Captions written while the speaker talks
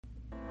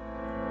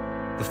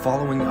The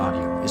following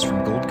audio is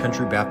from Gold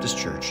Country Baptist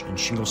Church in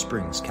Shingle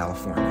Springs,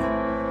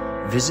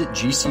 California. Visit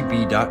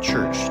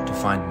gcb.church to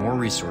find more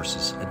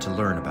resources and to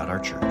learn about our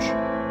church.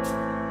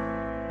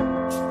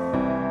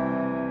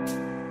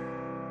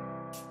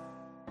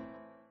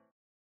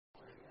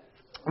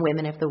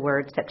 Women of the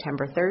Word,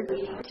 September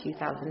 3rd,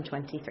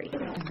 2023.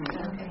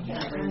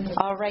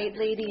 All right,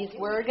 ladies,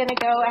 we're going to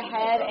go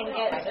ahead and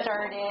get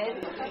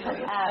started.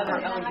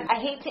 I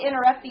hate to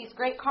interrupt these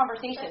great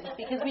conversations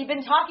because we've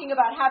been talking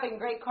about having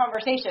great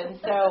conversations.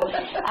 So,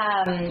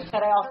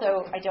 but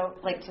I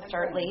don't like to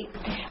start late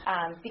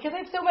because I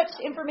have so much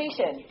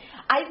information.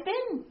 I've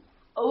been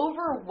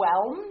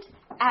overwhelmed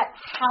at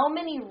how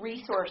many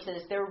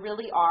resources there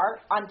really are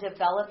on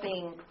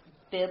developing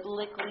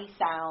biblically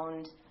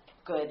sound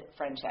good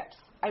friendships.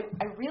 I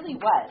really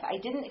was. I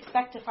didn't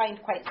expect to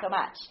find quite so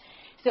much.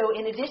 So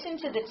in addition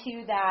to the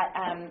two that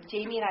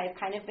Jamie and I have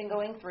kind of been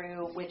going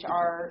through, which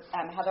are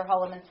Heather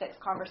Holloman's 6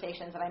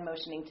 conversations, and I'm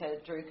motioning to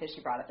Drew because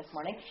she brought it this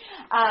morning,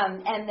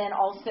 and then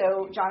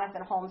also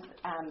Jonathan Holmes,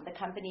 The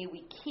Company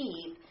We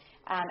Keep,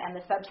 and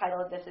the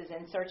subtitle of this is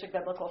In Search of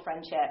Biblical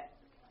Friendship.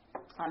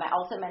 I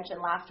also mentioned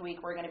last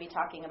week we're going to be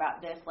talking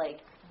about this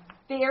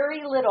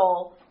very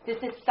little, this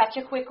is such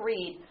a quick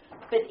read,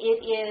 but it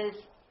is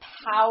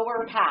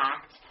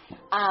power-packed.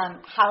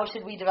 How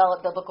Should We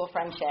Develop Biblical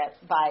Friendship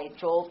by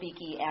Joel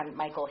Beeke and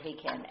Michael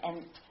Haykin.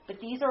 But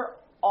these are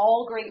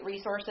all great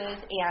resources,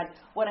 and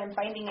what I'm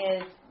finding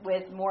is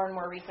with more and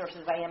more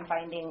resources, I am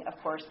finding, of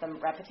course, some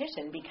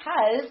repetition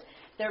because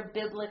they're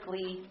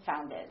biblically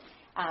founded.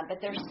 But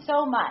there's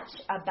so much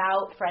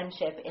about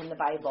friendship in the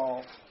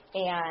Bible,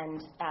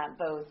 and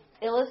both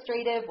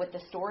illustrative with the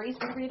stories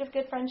we read of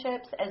good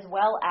friendships, as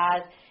well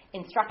as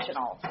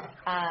instructional.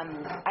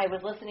 I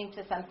was listening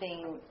to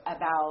something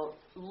about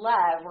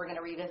love. We're going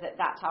to revisit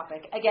that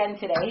topic again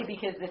today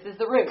because this is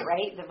the root,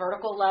 right? The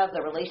vertical love,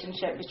 the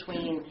relationship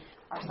between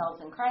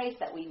ourselves and Christ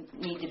that we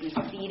need to be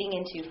feeding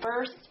into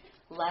first,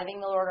 loving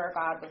the Lord our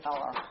God with all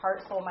our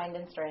heart, soul, mind,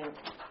 and strength.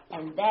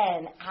 And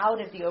then out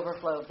of the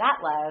overflow of that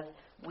love,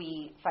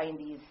 we find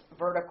these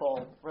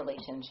vertical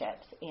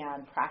relationships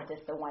and practice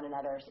the one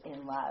another's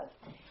in love.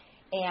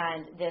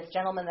 And this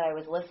gentleman that I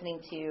was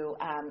listening to,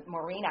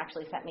 Maureen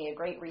actually sent me a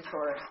great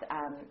resource,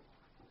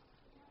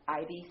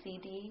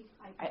 IBCD.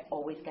 I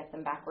always get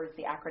them backwards,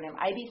 the acronym.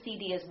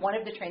 IBCD is one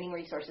of the training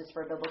resources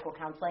for biblical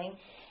counseling,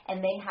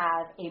 and they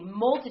have a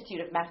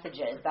multitude of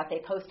messages that they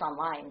post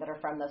online that are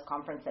from those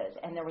conferences.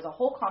 And there was a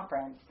whole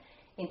conference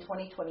in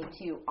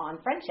 2022 on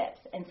friendships.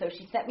 And so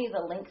she sent me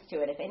the links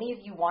to it. If any of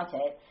you want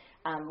it,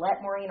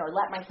 let Maureen or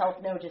let myself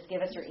know. Just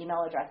give us your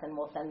email address and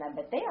we'll send them.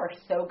 But they are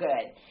so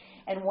good.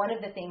 And one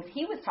of the things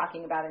he was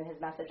talking about in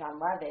his message on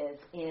love is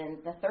in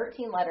the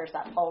 13 letters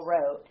that Paul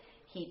wrote,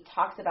 he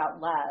talks about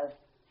love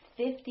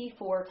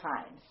 54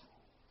 times.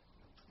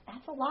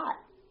 That's a lot.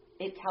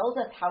 It tells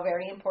us how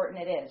very important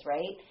it is,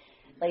 right?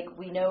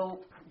 We know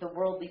the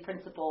worldly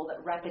principle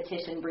that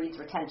repetition breeds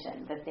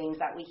retention. The things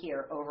that we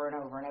hear over and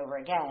over and over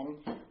again,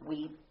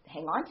 we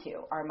hang on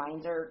to. Our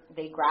minds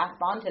they grasp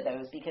onto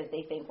those because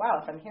they think, wow,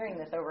 if I'm hearing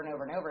this over and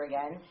over and over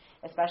again,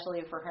 especially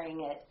if we're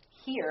hearing it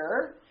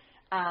here,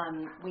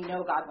 we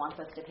know God wants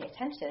us to pay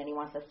attention and He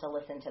wants us to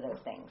listen to those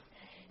things.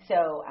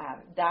 So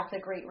that's a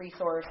great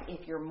resource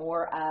if you're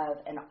more of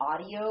an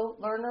audio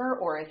learner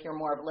or if you're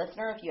more of a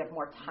listener, if you have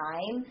more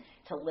time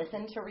to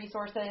listen to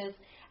resources.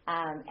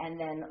 And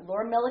then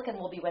Laura Milliken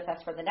will be with us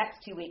for the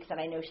next 2 weeks, and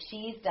I know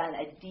she's done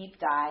a deep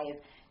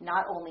dive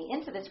not only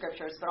into the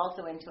scriptures but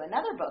also into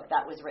another book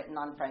that was written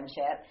on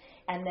friendship.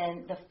 And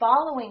then the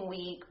following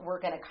week, we're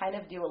going to kind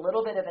of do a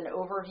little bit of an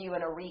overview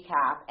and a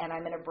recap, and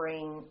I'm going to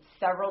bring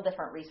several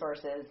different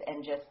resources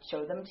and just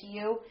show them to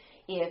you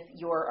if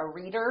you're a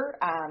reader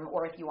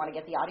or if you want to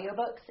get the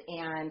audiobooks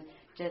and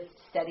just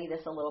study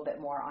this a little bit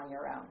more on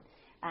your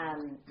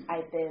own.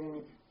 I've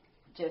been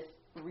just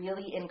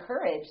really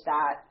encouraged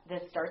that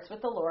this starts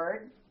with the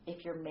Lord.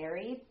 If you're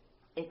married,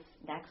 it's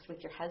next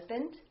with your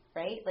husband,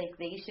 right?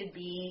 They should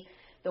be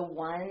the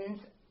ones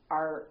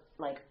our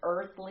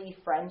earthly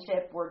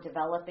friendship we're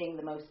developing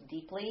the most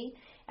deeply.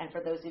 And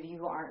for those of you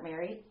who aren't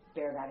married,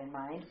 bear that in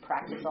mind.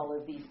 Practice all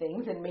of these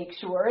things and make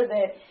sure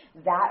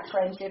that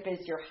friendship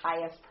is your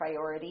highest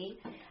priority.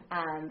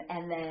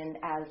 And then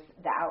as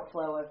the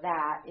outflow of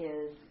that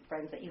is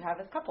friends that you have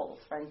as couples,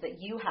 friends that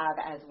you have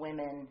as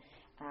women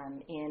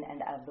in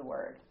and of the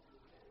Word.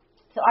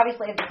 So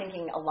obviously I've been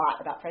thinking a lot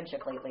about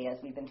friendship lately as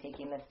we've been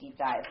taking this deep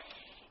dive.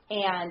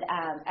 And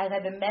as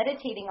I've been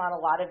meditating on a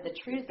lot of the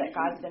truths that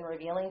God's been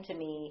revealing to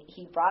me,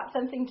 He brought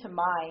something to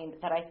mind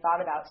that I thought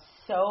about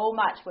so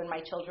much when my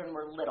children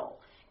were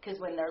little. Because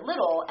when they're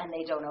little and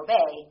they don't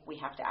obey, we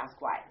have to ask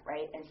why,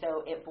 right? And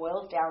so it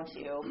boils down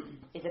to,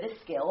 is it a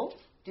skill?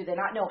 Do they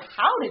not know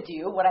how to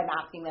do what I'm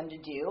asking them to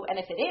do? And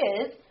if it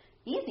is,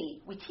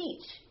 easy. We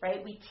teach,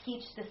 right? We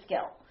teach the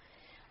skill.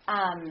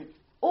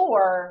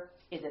 Or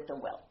is it the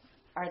will?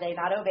 Are they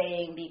not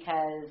obeying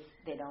because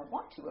they don't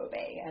want to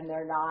obey and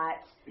they're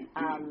not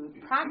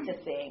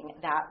practicing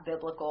that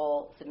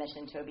biblical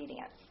submission to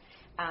obedience?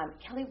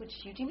 Kelly, would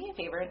you do me a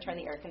favor and turn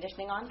the air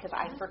conditioning on? Because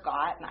I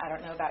forgot, and I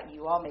don't know about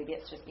you all. Maybe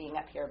it's just being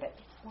up here, but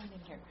it's warm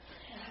in here.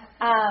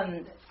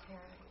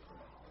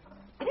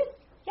 It is,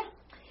 yeah.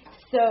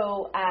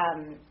 So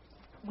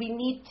we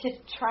need to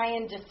try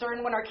and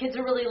discern when our kids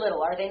are really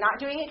little. Are they not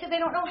doing it because they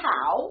don't know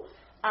how,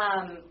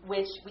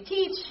 which we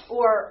teach,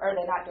 or are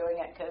they not doing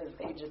it because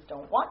they just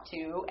don't want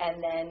to?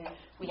 And then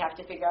we have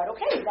to figure out,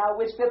 okay, now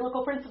which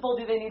biblical principle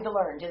do they need to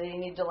learn? Do they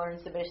need to learn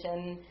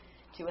submission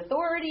to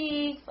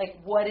authority? Like,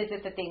 what is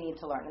it that they need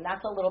to learn? And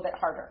that's a little bit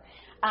harder.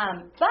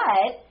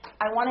 But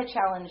I want to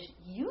challenge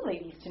you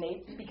ladies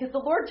tonight, because the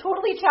Lord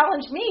totally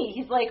challenged me.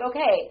 He's like,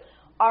 okay,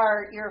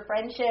 are your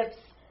friendships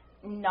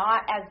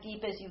not as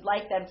deep as you'd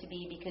like them to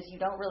be because you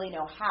don't really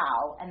know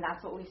how? And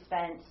that's what we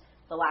spent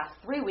the last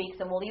 3 weeks,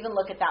 and we'll even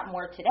look at that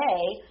more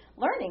today,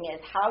 learning is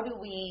how do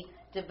we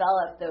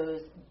develop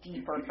those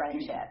deeper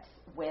friendships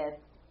with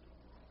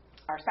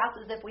our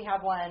spouses if we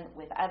have one,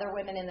 with other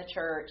women in the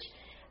church.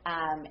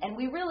 And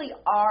we really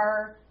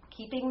are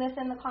keeping this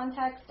in the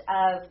context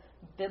of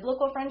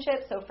biblical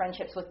friendships, so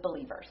friendships with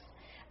believers.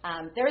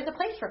 There is a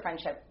place for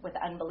friendship with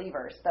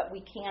unbelievers, but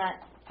we can't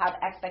have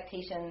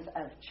expectations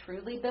of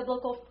truly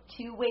biblical,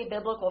 two-way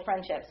biblical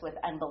friendships with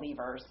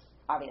unbelievers,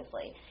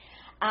 obviously.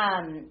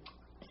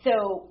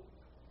 So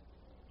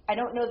I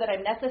don't know that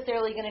I'm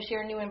necessarily going to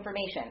share new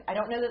information. I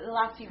don't know that the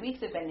last few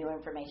weeks have been new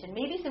information.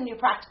 Maybe some new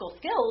practical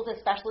skills,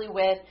 especially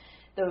with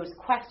those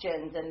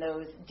questions and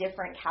those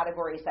different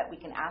categories that we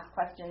can ask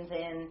questions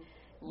in,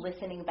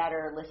 listening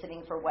better,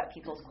 listening for what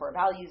people's core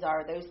values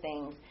are, those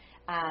things.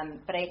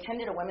 But I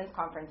attended a women's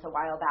conference a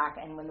while back,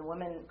 and when the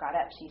woman got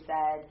up, she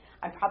said,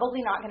 I'm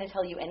probably not going to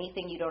tell you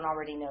anything you don't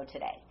already know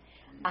today,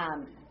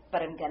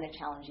 but I'm going to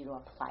challenge you to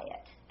apply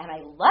it. And I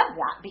love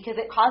that because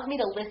it caused me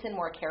to listen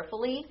more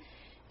carefully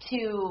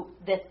to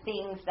the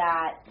things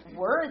that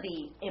were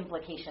the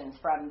implications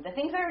from the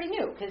things I already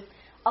knew, because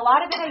a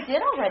lot of it I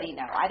did already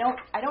know. I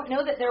don't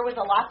know that there was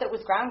a lot that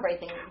was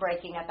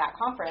groundbreaking at that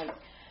conference,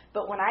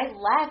 but when I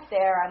left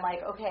there, I'm like,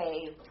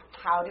 okay,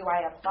 how do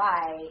I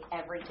apply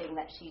everything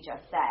that she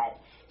just said?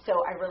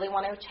 So I really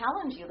want to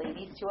challenge you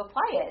ladies to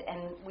apply it,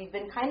 and we've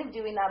been kind of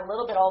doing that a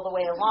little bit all the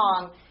way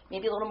along,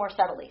 maybe a little more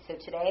subtly. So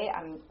today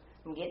I'm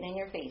getting in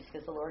your face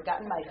because the Lord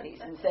got in my face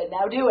and said,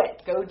 now do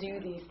it. Go do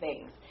these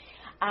things.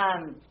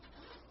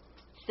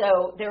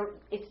 So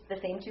it's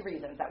the same two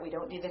reasons that we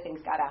don't do the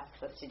things God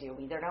asks us to do.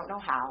 We either don't know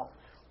how,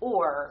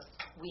 or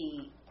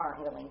we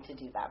aren't willing to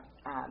do them.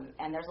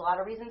 And there's a lot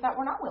of reasons that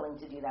we're not willing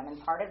to do them. And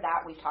part of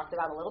that we've talked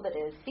about a little bit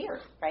is fear,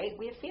 right?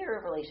 We have fear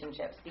of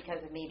relationships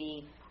because of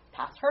maybe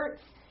past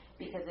hurts,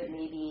 because of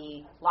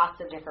maybe lots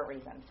of different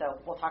reasons. So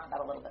we'll talk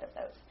about a little bit of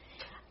those.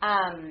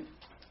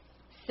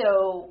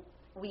 So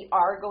we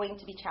are going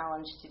to be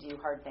challenged to do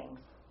hard things,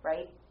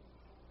 right?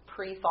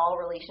 Pre-fall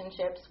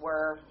relationships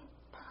were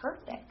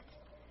perfect.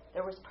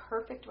 There was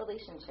perfect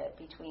relationship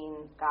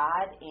between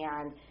God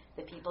and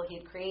the people He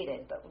had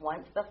created. But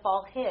once the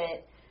fall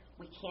hit,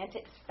 we can't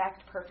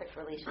expect perfect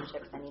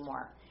relationships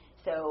anymore.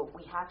 So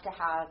we have to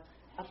have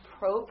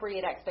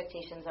appropriate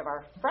expectations of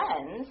our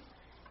friends,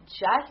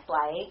 just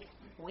like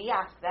we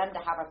ask them to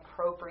have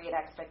appropriate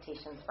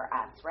expectations for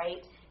us,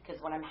 right?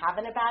 Because when I'm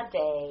having a bad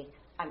day,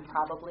 I'm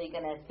probably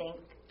going to think,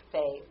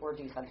 say, or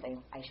do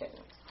something I shouldn't.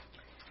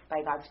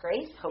 By God's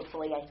grace,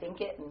 hopefully I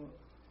think it and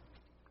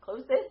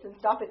close this and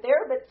stop it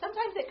there, but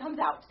sometimes it comes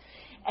out.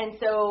 And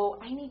so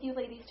I need you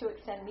ladies to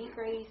extend me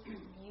grace.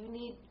 You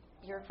need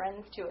your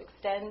friends to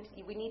extend.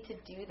 We need to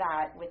do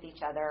that with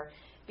each other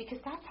because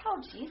that's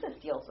how Jesus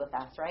deals with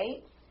us,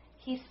 right?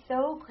 He's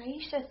so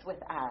gracious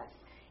with us.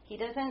 He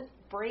doesn't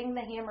bring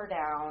the hammer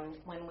down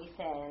when we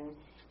sin.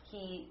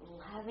 He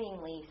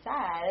lovingly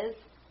says,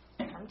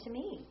 come to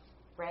me,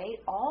 right?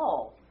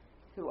 All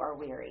who are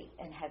weary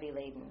and heavy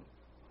laden.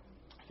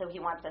 So He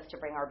wants us to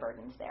bring our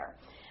burdens there.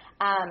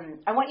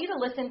 I want you to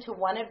listen to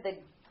one of the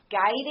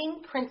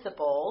guiding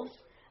principles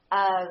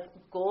of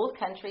Gold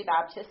Country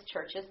Baptist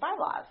Church's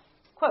bylaws.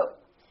 Quote,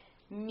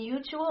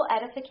 mutual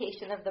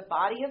edification of the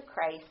body of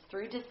Christ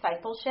through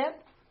discipleship,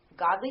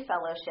 godly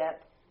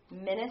fellowship,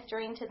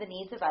 ministering to the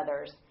needs of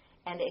others,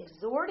 and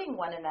exhorting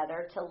one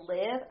another to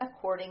live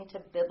according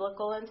to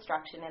biblical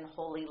instruction and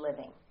holy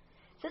living.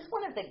 This is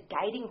one of the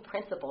guiding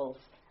principles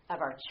of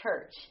our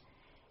church.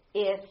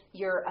 If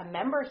you're a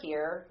member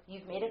here,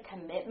 you've made a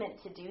commitment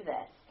to do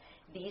this.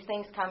 These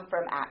things come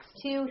from Acts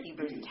 2,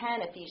 Hebrews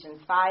 10, Ephesians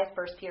 5,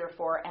 1 Peter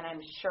 4, and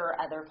I'm sure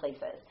other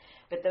places.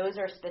 But those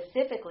are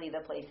specifically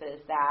the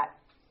places that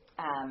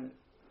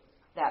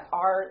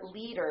our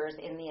leaders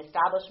in the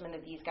establishment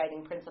of these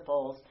guiding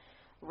principles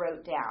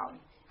wrote down.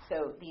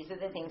 So these are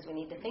the things we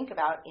need to think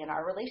about in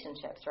our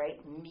relationships, right?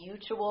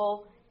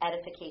 Mutual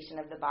edification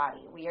of the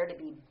body. We are to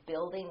be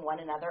building one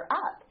another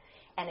up.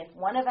 And if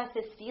one of us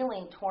is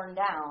feeling torn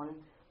down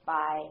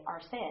by our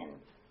sin,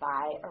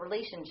 by a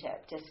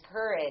relationship,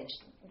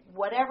 discouraged,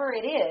 whatever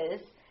it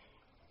is,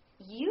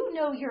 you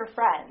know your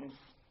friends.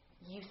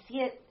 You see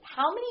it.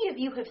 How many of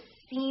you have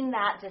seen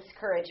that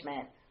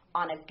discouragement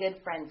on a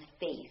good friend's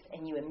face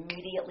and you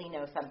immediately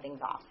know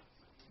something's off?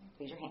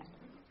 Raise your hand.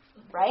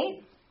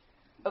 Right?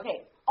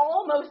 Okay,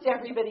 almost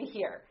everybody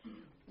here.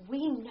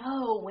 We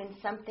know when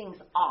something's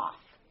off,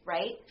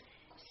 right?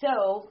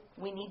 So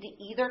we need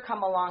to either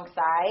come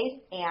alongside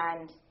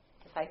and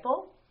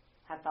disciple,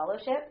 have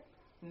fellowship,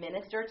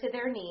 minister to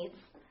their needs,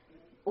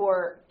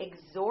 or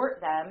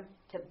exhort them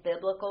to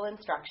biblical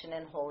instruction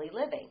and holy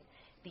living.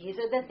 These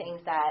are the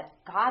things that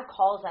God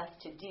calls us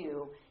to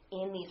do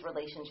in these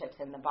relationships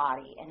in the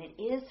body, and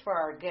it is for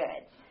our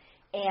good.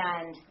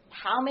 And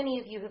how many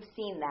of you have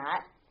seen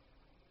that,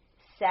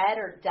 said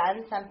or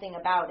done something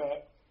about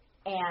it,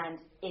 and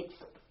it's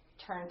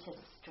turned to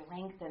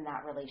strengthen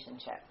that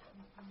relationship?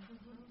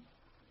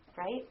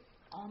 Right?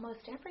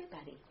 Almost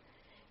everybody.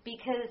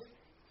 Because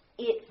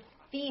it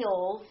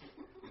feels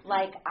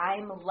like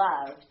I'm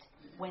loved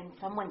when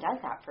someone does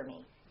that for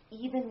me,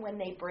 even when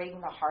they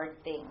bring the hard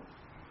things,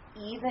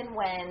 even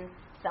when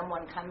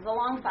someone comes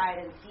alongside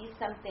and sees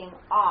something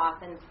off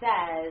and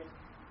says,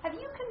 have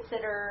you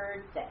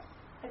considered this?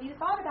 Have you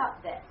thought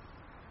about this?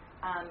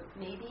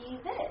 Maybe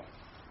this.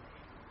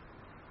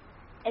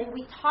 And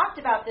we talked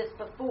about this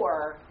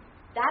before.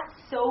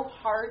 That's so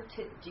hard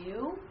to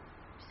do.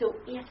 So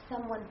if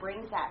someone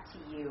brings that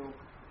to you,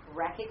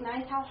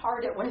 recognize how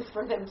hard it was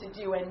for them to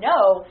do and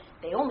know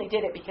they only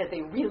did it because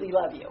they really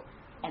love you.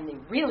 And they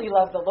really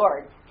love the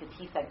Lord because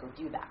he said go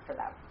do that for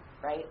them,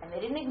 right? And they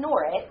didn't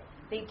ignore it.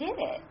 They did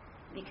it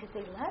because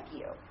they love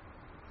you.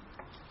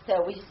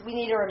 So we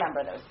need to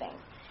remember those things.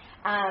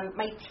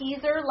 My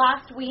teaser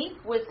last week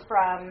was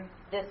from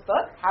this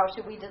book, How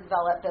Should We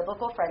Develop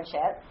Biblical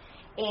Friendship?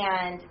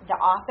 And the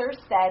author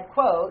said,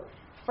 quote,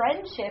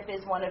 friendship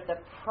is one of the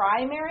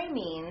primary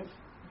means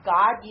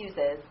God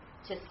uses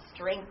to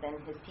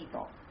strengthen his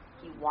people.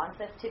 He wants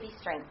us to be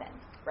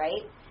strengthened,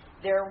 right?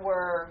 There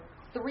were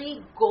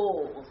 3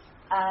 goals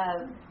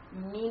of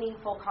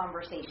meaningful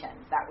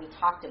conversations that we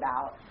talked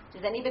about.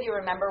 Does anybody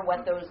remember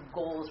what those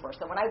goals were?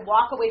 So when I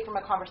walk away from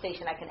a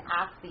conversation, I can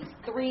ask these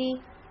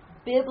 3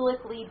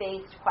 biblically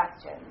based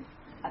questions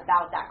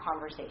about that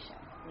conversation.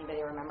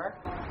 Anybody remember?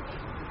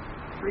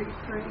 Three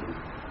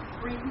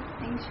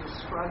things you're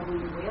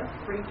struggling with,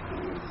 3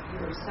 things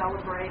you're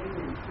celebrating,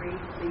 and 3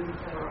 things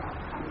that are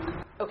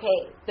upcoming.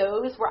 Okay,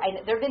 those were,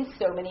 there have been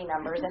so many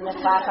numbers in this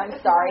class, I'm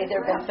sorry,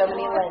 there have been so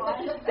many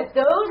lists. But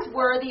those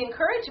were the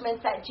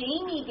encouragements that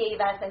Jamie gave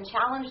us and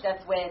challenged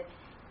us with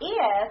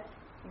if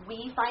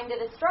we find it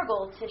a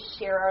struggle to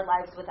share our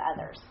lives with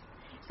others.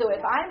 So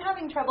if I'm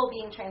having trouble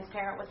being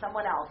transparent with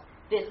someone else,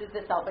 this is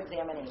the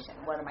self-examination.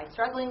 What am I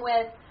struggling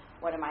with?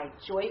 What am I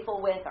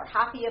joyful with or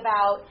happy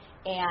about?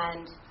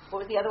 And what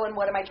was the other one?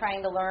 What am I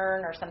trying to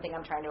learn or something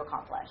I'm trying to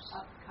accomplish?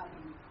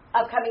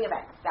 Upcoming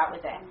events. That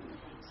was it.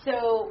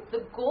 So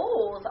the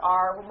goals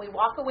are when we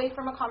walk away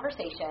from a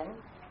conversation,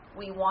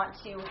 we want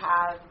to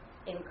have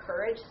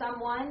encouraged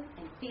someone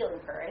and feel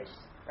encouraged,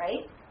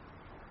 right?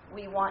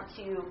 We want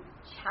to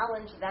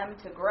challenge them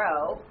to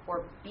grow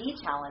or be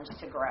challenged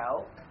to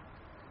grow.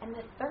 And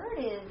the third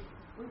is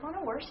we want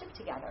to worship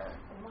together.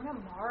 We want to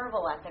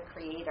marvel at the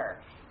Creator.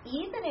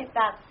 Even if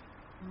that's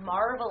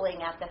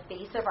marveling at the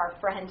face of our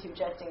friend who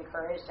just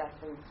encouraged us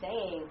and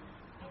saying,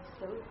 I'm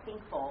so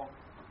thankful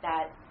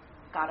that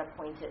God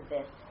appointed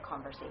this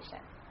conversation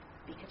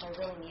because I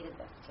really needed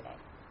this today,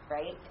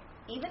 right?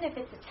 Even if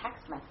it's a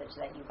text message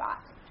that you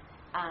got.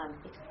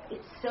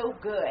 It's so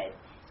good.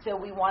 So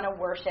we want to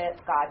worship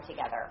God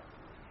together.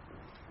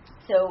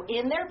 So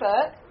in their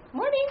book,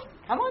 morning,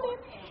 come on in.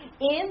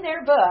 In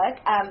their book,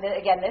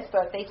 again, this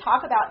book, they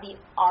talk about the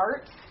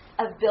art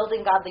of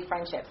building godly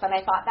friendships. And I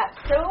thought that's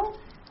so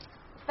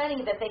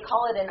funny that they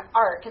call it an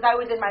art, because I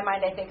was in my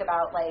mind, I think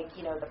about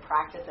the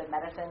practice of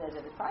medicine. Is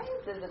it a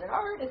science? Is it an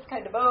art? It's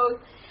kind of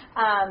both.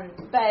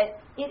 But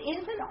it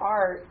is an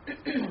art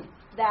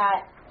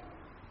that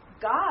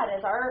God,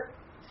 as our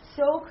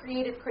so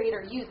creative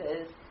Creator,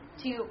 uses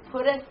to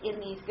put us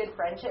in these good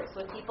friendships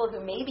with people who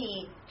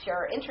maybe share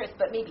our interests,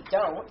 but maybe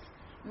don't.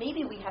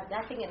 Maybe we have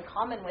nothing in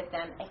common with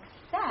them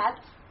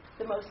except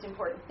the most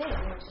important thing,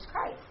 which is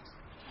Christ.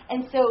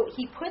 And so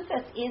he puts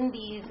us in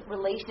these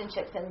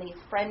relationships and these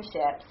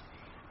friendships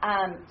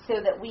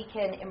so that we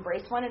can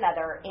embrace one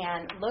another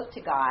and look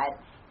to God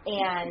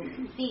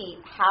and see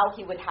how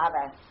he would have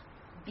us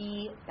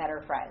be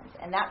better friends.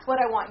 And that's what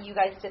I want you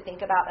guys to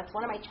think about. That's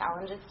one of my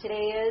challenges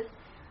today is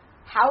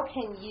how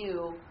can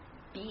you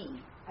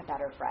be a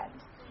better friend?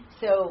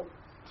 So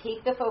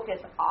take the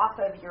focus off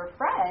of your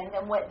friend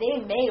and what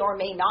they may or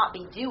may not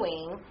be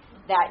doing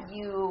that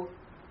you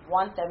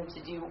want them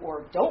to do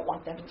or don't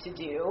want them to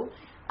do.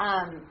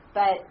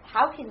 But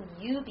how can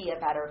you be a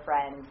better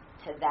friend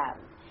to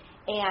them?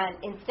 And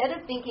instead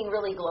of thinking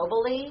really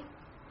globally,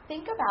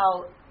 think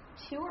about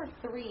 2 or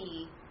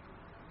 3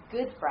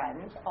 good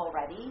friends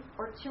already,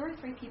 or 2 or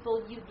 3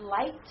 people you'd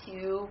like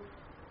to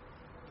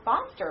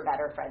foster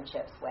better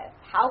friendships with.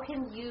 How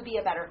can you be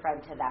a better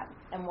friend to them?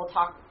 And we'll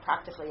talk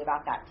practically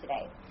about that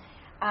today.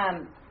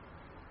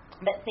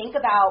 But think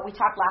about, we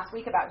talked last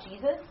week about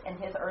Jesus and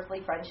his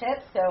earthly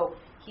friendships, so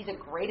he's a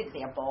great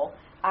example.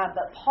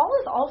 But Paul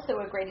is also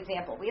a great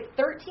example. We have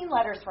 13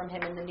 letters from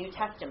him in the New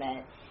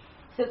Testament,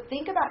 So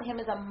think about him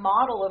as a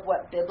model of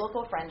what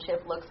biblical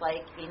friendship looks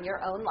like in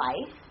your own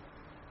life.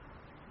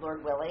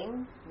 Lord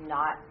willing,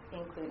 not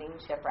including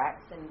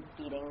shipwrecks and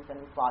beatings and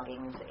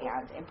floggings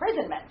and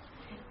imprisonments.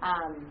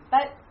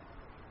 But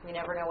we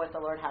never know what the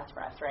Lord has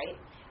for us, right?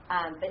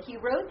 But he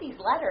wrote these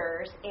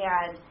letters,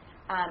 and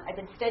I've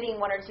been studying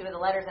one or two of the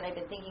letters, and I've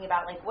been thinking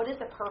about, like, what is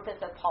the purpose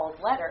of Paul's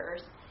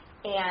letters?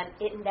 And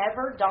it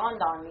never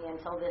dawned on me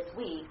until this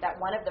week that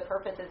one of the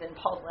purposes in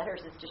Paul's letters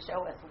is to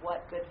show us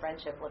what good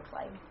friendship looks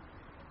like,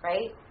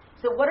 right?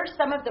 So what are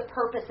some of the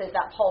purposes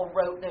that Paul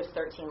wrote those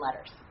 13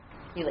 letters?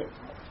 You ladies.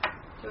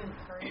 To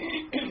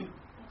encourage.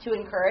 To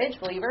encourage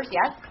believers,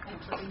 yes.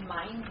 And to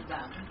remind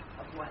them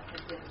of what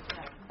has been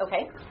said.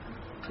 Okay.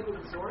 To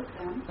exhort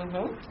them.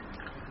 Mm-hmm.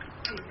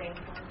 To thank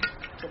them.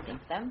 To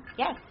thank them,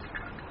 yes.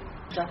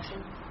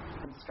 Instruction.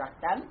 Instruct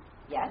them,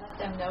 yes. Let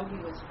them know he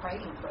was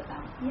praying for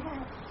them.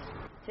 Yes.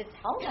 To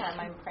tell them,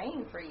 I'm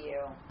praying for you.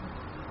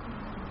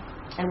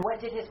 And what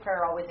did his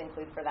prayer always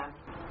include for them?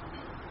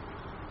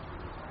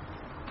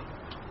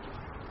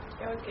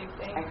 Okay,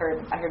 thanks.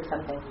 I heard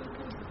something.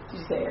 Did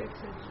you say it?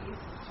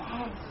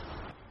 Yes.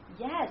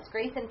 Yes,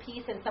 grace and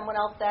peace, and someone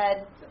else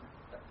said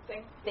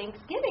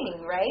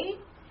Thanksgiving, right?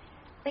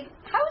 Like,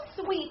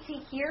 how sweet to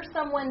hear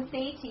someone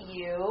say to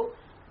you,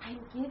 I'm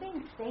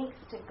giving thanks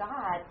to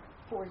God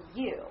for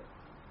you.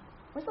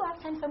 When's the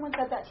last time someone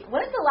said that to you?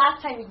 When is the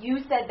last time you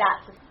said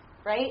that to,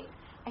 right?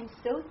 I'm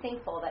so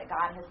thankful that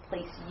God has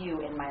placed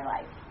you in my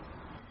life.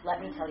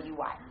 Let me tell you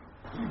why.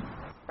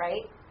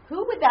 Right?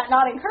 Who would that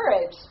not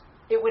encourage?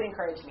 It would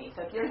encourage me.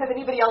 So if you don't have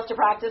anybody else to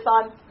practice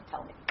on,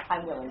 tell me.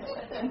 I'm willing to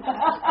listen.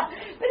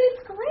 But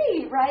it's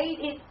great, right?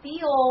 It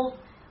feels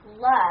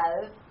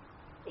love.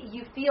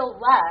 You feel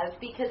love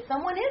because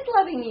someone is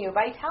loving you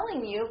by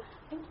telling you,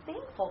 I'm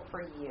thankful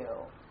for you,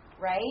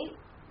 right?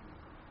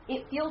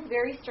 It feels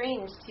very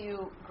strange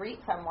to greet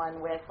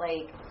someone with,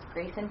 like,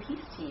 grace and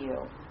peace to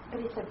you.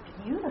 But it's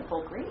a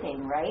beautiful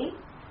greeting, right?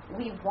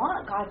 We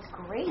want God's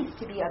grace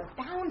to be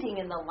abounding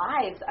in the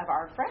lives of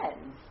our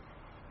friends.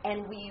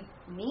 And we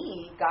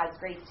need God's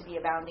grace to be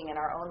abounding in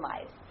our own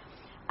lives.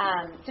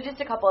 So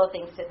just a couple of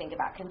things to think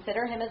about.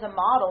 Consider him as a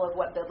model of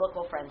what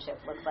biblical friendship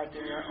looks like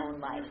in your own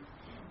life.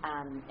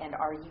 And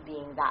are you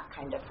being that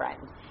kind of friend?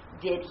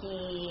 Did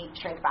he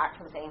shrink back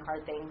from saying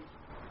hard things?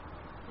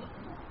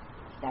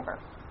 Never.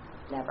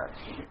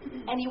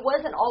 And he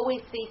wasn't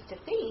always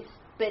face-to-face,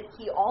 but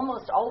he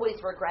almost always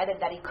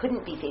regretted that he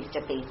couldn't be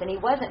face-to-face. And he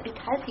wasn't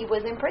because he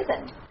was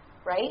imprisoned,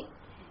 right?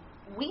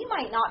 We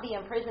might not be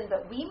in prison,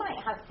 but we might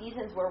have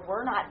seasons where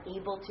we're not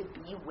able to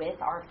be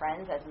with our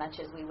friends as much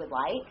as we would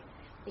like.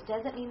 It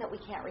doesn't mean that we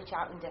can't reach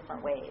out in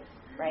different ways,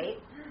 right?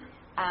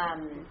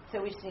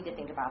 So we just need to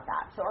think about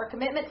that. So our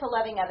commitment to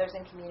loving others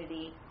in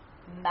community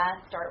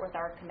must start with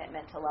our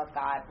commitment to love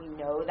God. We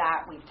know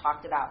that. We've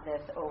talked about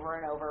this over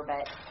and over,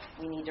 but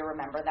we need to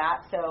remember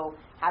that. So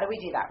how do we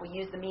do that? We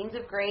use the means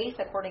of grace.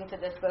 According to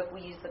this book,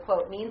 we use the,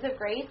 quote, means of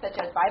grace, such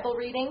as Bible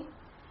reading,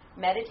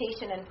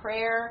 meditation and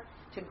prayer,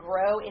 to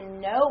grow in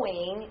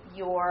knowing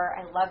your,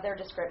 I love their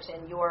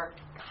description, your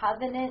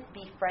covenant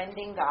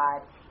befriending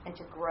God, and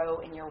to grow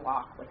in your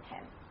walk with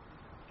him.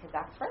 Because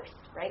that's first,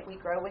 right? We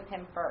grow with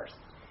him first.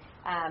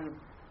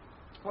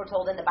 We're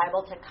told in the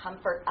Bible to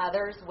comfort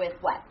others with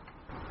what?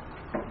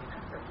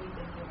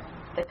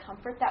 The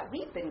comfort that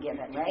we've been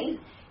given, right?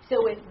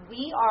 So if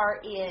we are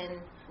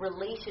in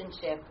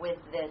relationship with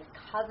this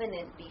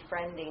covenant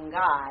befriending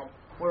God,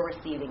 we're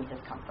receiving his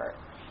comfort.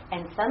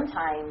 And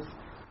sometimes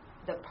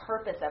the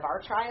purpose of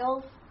our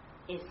trials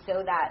is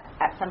so that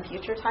at some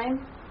future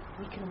time,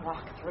 we can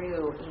walk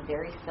through a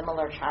very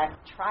similar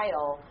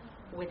trial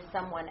with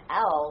someone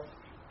else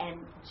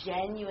and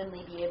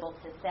genuinely be able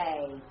to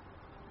say,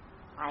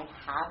 I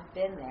have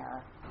been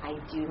there. I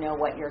do know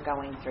what you're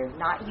going through.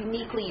 Not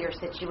uniquely your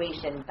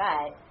situation,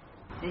 but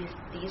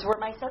these were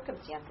my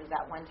circumstances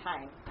at one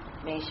time.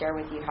 May I share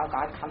with you how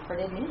God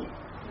comforted me.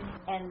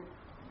 And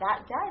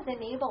that does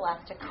enable us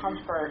to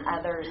comfort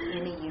others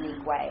in a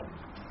unique way.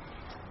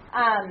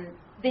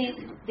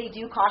 They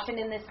do caution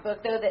in this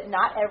book, though, that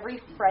not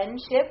every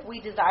friendship we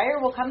desire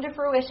will come to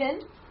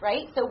fruition,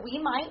 right? So we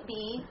might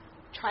be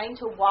trying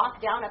to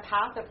walk down a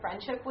path of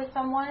friendship with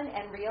someone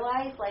and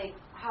realize, like,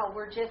 wow,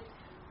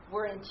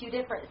 we're in two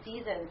different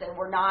seasons and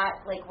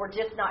we're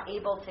just not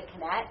able to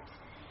connect.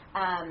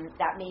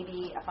 That may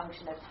be a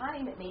function of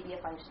time. It may be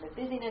a function of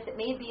busyness. It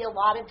may be a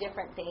lot of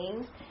different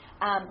things.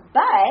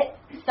 But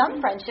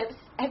some friendships,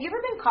 have you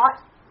ever been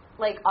caught,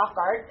 like, off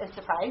guard and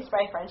surprised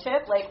by a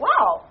friendship? Like,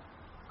 wow,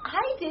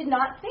 I did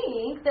not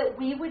think that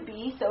we would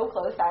be so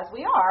close as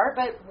we are,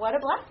 but what a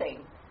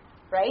blessing,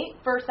 right?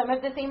 For some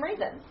of the same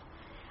reasons.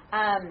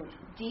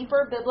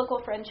 Deeper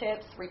biblical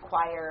friendships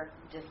require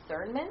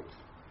discernment.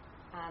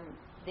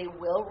 They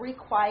will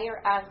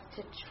require us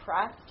to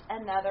trust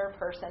another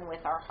person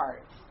with our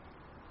hearts,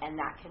 and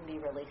that can be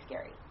really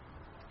scary.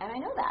 And I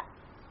know that.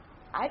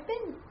 I've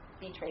been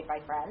betrayed by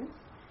friends.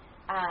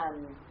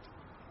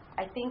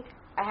 I think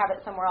I have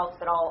it somewhere else,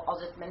 but I'll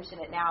just mention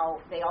it now.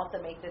 They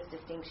also make this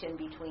distinction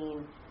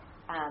between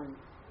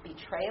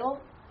betrayal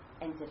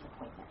and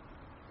disappointment.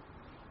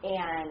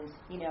 And,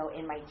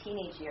 in my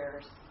teenage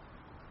years,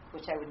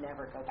 which I would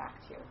never go back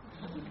to,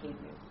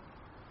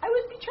 I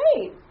was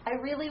betrayed. I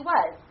really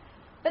was.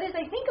 But as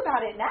I think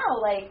about it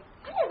now, I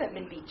haven't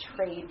been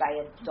betrayed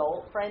by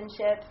adult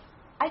friendships.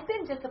 I've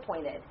been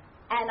disappointed.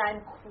 And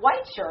I'm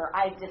quite sure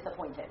I've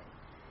disappointed.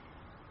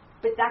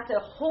 But that's a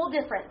whole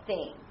different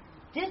thing.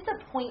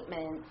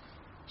 Disappointments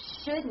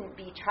shouldn't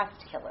be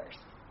trust killers.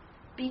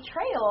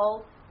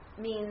 Betrayal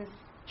means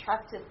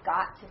trust has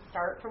got to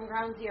start from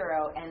ground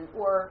zero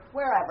or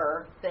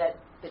wherever that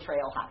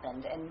betrayal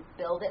happened and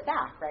build it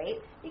back,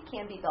 right? It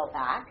can be built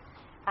back.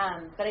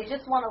 But I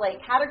just want to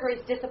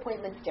categorize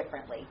disappointments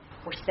differently.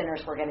 We're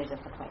sinners, we're going to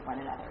disappoint one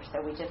another.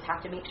 So we just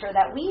have to make sure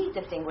that we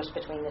distinguish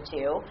between the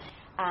two.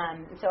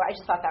 So I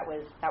just thought that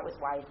was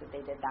wise that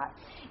they did that.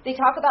 They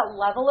talk about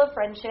level of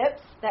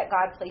friendships that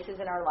God places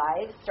in our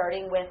lives,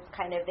 starting with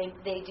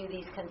they do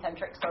these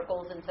concentric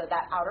circles, and so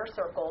that outer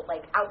circle,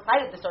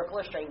 outside of the circle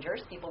are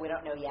strangers, people we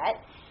don't know yet.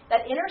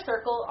 That inner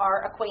circle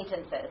are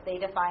acquaintances. They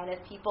define as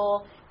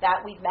people that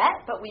we've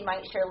met, but we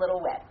might share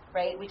little with,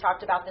 right? We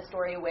talked about the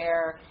story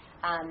where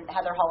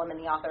Heather Holleman,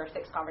 the author of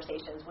 6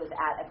 Conversations, was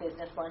at a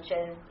business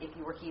luncheon. If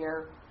you were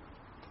here,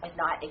 if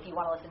not, if you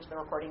want to listen to the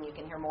recording, you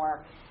can hear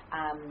more.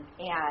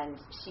 And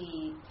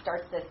she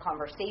starts this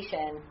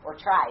conversation, or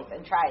tries,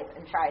 and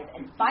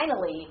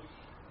finally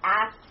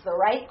asks the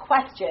right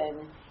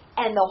question,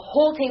 and the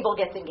whole table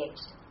gets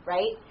engaged,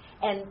 right?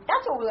 And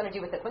that's what we want to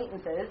do with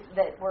acquaintances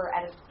that we're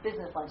at a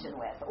business luncheon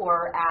with,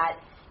 or at,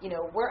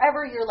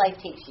 wherever your life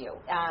takes you.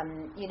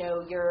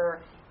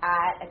 You're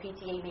at a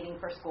PTA meeting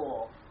for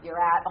school. You're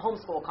at a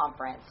homeschool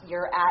conference.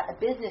 You're at a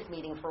business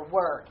meeting for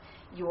work.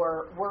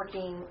 You're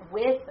working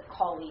with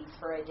colleagues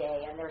for a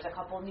day, and there's a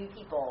couple new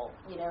people,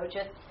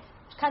 just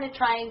kind of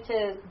trying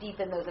to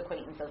deepen those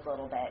acquaintances a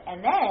little bit.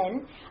 And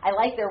then, I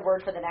like their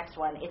word for the next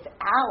one, it's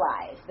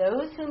allies,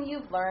 those whom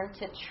you've learned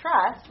to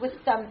trust with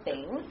some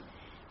things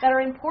that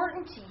are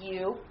important to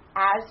you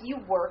as you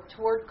work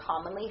toward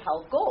commonly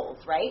held goals,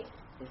 right?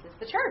 This is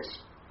the church.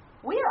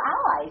 We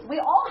are allies. We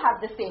all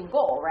have the same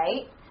goal,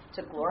 right?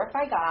 To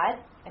glorify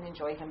God and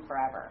enjoy Him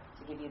forever,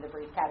 to give you the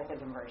brief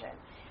catechism version.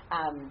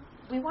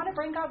 We want to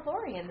bring God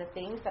glory in the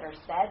things that are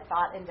said,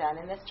 thought, and done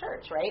in this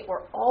church, right?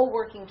 We're all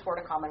working toward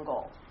a common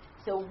goal.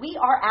 So we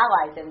are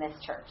allies in this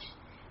church,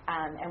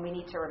 and we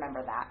need to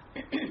remember that.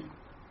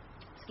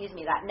 Excuse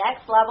me, that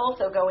next level,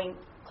 so going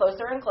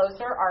closer and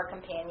closer, are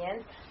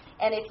companions.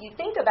 And if you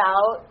think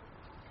about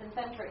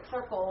concentric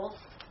circles,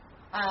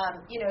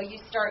 you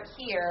start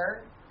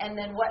here, and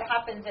then what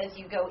happens as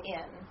you go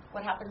in?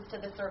 What happens to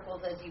the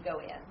circles as you go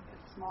in?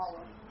 It's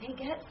smaller. They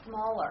get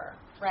smaller,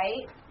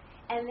 right?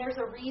 And there's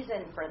a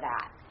reason for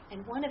that.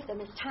 And one of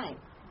them is time.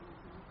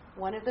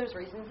 One of those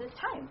reasons is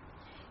time.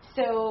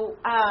 So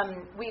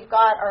we've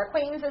got our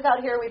acquaintances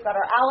out here, we've got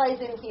our allies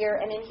in here,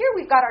 and in here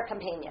we've got our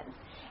companions.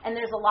 And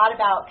there's a lot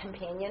about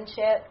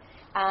companionship.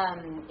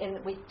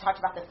 And we talked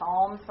about the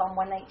Psalms, Psalm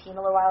 119 a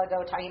little while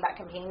ago, talking about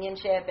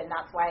companionship, and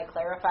that's why I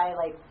clarify,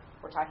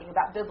 we're talking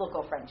about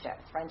biblical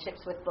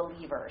friendships with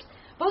believers,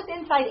 both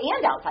inside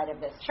and outside of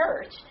this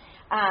church,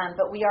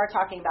 but we are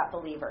talking about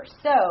believers.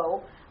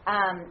 So,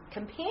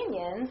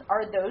 companions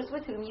are those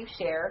with whom you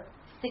share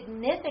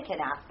significant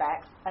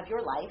aspects of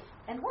your life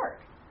and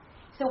work.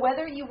 So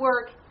whether you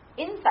work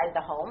inside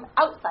the home,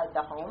 outside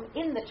the home,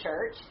 in the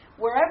church,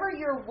 wherever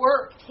your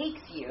work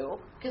takes you,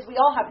 because we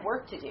all have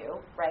work to do,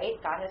 right?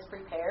 God has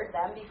prepared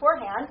them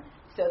beforehand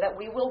so that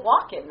we will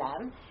walk in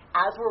them.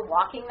 As we're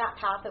walking that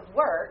path of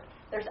work,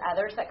 there's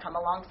others that come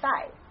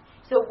alongside.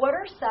 So what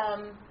are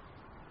some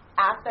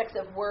aspects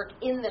of work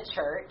in the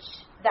church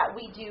that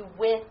we do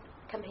with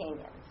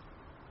companions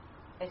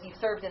as you've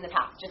served in the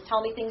past? Just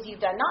tell me things you've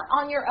done,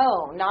 not on your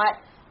own, not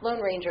Lone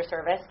Ranger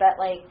service, but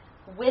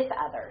with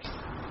others.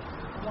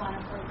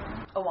 Awana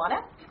program.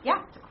 Awana?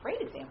 Yeah, it's a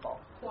great example.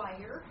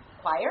 Choir.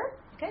 Choir?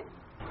 Good.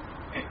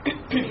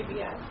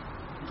 VBS.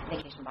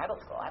 Vacation Bible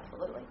School,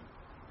 absolutely.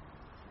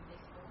 Sunday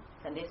school.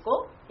 Sunday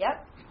school?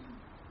 Yep.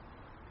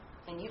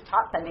 And you've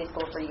taught Sunday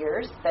school for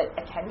years, but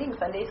attending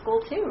Sunday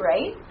school too,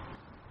 right?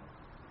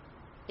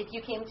 If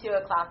you came to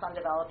a class on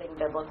developing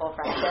biblical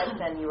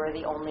friendships and you were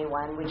the only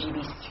one, would you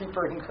be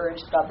super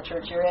encouraged about the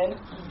church you're in?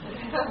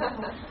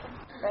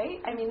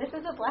 Right? I mean, this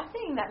is a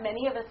blessing that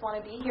many of us want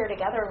to be here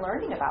together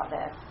learning about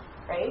this,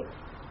 right?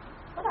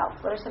 What else?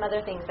 What are some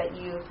other things that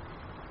you've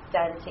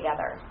done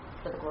together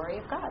for the glory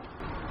of God?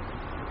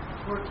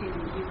 Working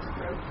in youth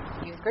group.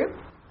 Youth group?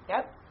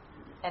 Yep.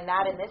 And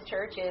that in this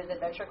church is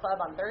Adventure Club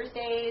on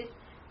Thursdays,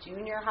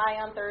 Junior High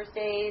on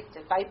Thursdays,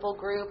 Disciple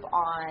Group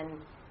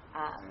on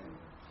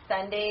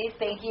Sundays.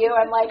 Thank you.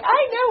 I'm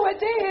I know what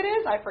day it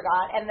is. I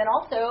forgot. And then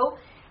also,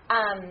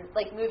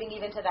 moving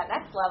even to that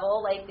next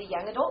level, the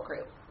young adult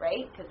group,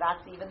 right? Because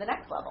that's even the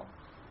next level,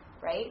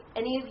 right?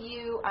 Any of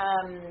you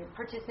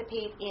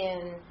participate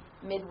in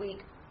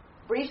midweek?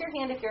 Raise your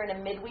hand if you're in a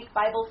midweek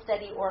Bible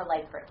study or a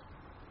life group.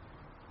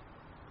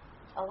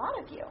 A lot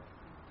of you,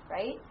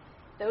 right?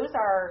 Those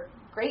are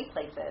great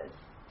places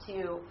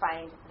to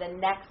find the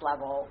next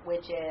level,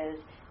 which is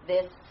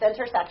this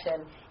center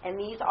section, and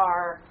these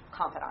are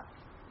confidants.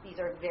 These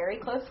are very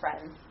close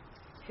friends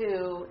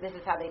who, this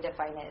is how they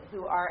define it,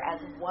 who are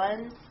as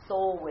one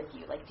soul with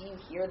you. Like, do you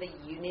hear the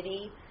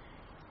unity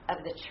of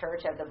the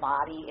church, of the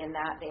body in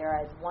that? They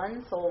are as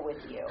one soul with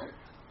you.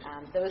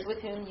 Those with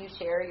whom you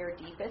share your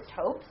deepest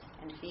hopes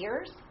and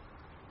fears.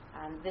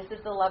 This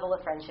is the level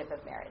of friendship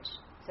of marriage.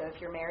 So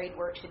if you're married,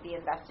 work should be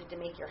invested to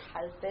make your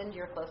husband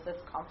your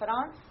closest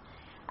confidant.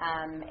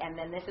 And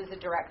then this is a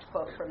direct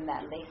quote from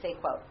them. They say,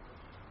 quote,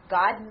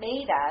 God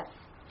made us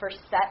for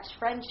such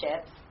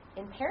friendships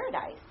in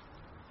paradise,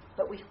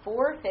 but we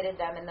forfeited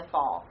them in the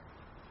fall.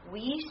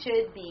 We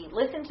should be,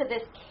 listen to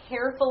this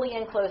carefully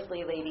and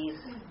closely, ladies,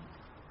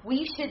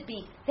 we should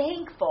be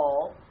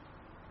thankful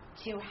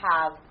to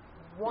have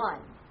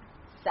one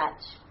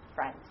such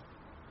friend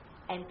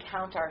and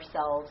count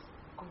ourselves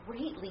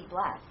greatly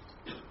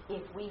blessed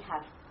if we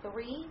have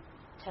 3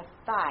 to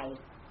 5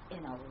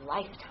 in a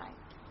lifetime.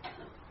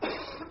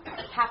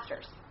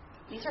 Pastors.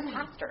 These are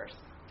pastors,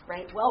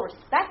 right?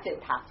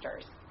 Well-respected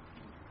pastors.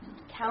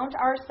 Count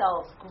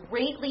ourselves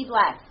greatly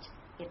blessed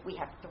if we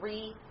have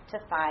 3 to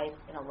 5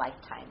 in a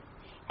lifetime.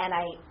 And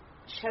I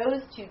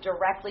chose to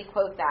directly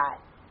quote that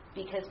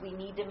because we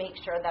need to make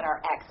sure that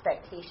our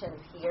expectations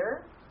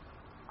here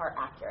are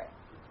accurate,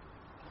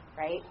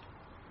 right?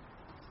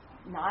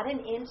 Not an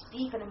inch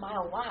deep and a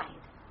mile wide,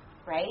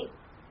 right?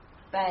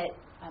 But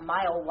a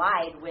mile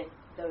wide with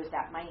those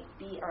that might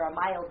be, or a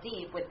mile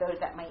deep with those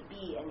that might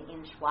be an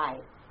inch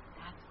wide.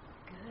 That's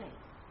good.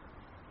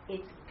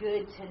 It's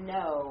good to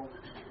know,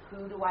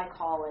 who do I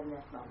call in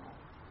this moment,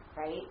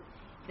 right?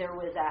 There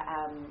was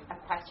a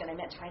question, I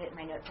meant to write it in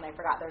my notes and I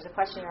forgot. There was a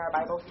question in our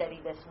Bible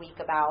study this week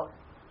about,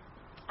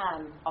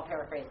 I'll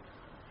paraphrase,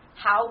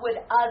 how would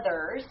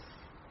others,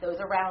 those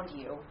around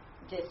you,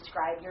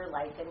 describe your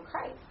life in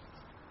Christ?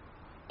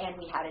 And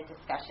we had a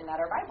discussion at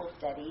our Bible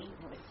study,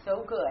 and it was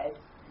so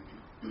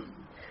good.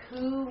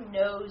 Who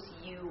knows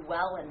you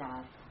well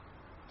enough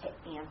to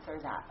answer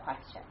that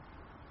question?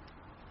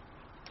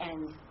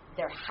 And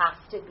there has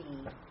to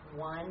be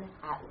one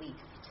at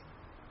least.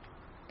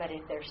 But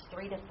if there's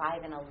 3 to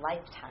 5 in a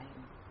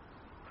lifetime,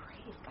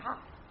 praise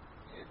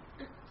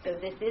God. So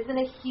this isn't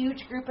a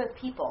huge group of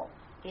people.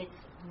 It's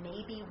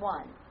maybe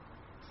one.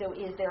 So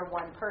is there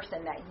one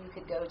person that you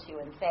could go to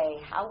and say,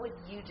 how would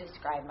you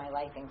describe my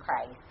life in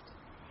Christ?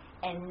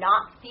 And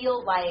not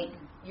feel like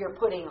you're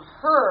putting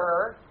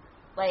her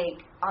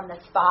like on the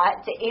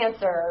spot to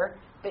answer,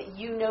 but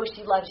you know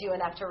she loves you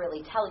enough to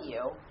really tell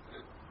you.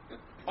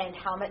 And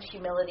how much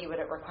humility would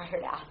it require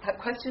to ask that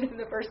question in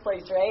the first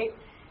place, right?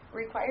 It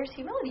requires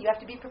humility. You have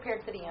to be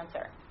prepared for the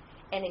answer.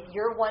 And if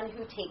you're one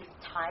who takes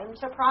time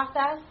to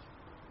process,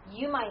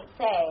 you might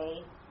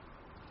say,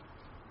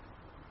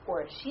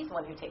 or if she's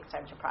one who takes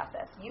time to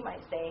process, you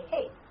might say,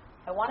 hey,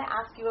 I want to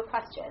ask you a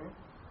question.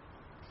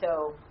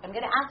 So I'm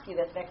going to ask you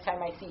this next time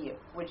I see you.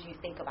 Would you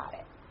think about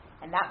it?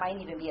 And that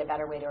might even be a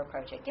better way to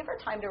approach it. Give her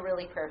time to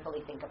really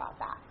prayerfully think about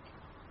that.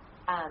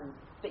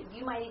 But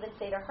you might even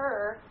say to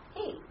her,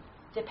 hey,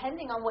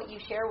 depending on what you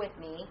share with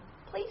me,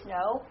 please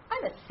know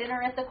I'm a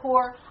sinner at the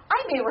core.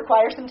 I may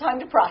require some time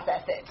to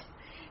process it.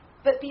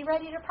 But be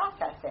ready to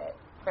process it,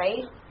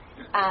 right?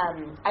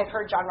 I've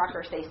heard John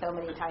Rucker say so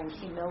many times,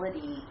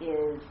 humility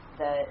is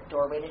the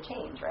doorway to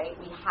change, right?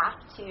 We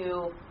have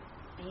to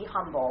be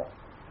humble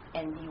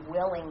and be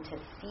willing to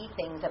see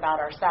things about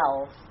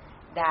ourselves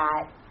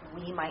that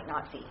we might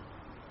not see.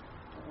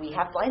 We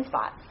have blind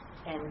spots,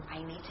 and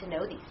I need to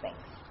know these things.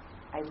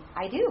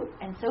 I do,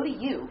 and so do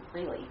you,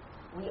 really.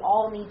 We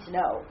all need to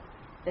know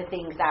the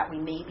things that we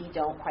maybe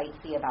don't quite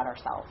see about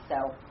ourselves.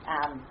 So,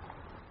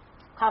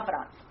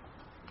 confidence.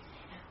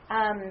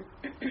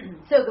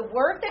 So the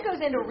work that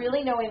goes into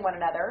really knowing one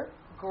another,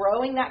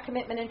 growing that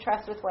commitment and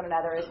trust with one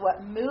another is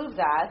what moves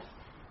us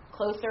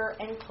closer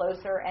and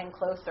closer and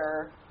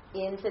closer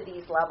into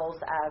these levels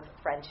of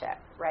friendship,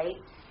 right?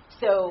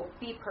 So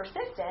be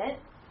persistent,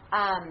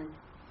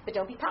 but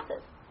don't be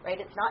passive, right?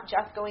 It's not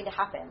just going to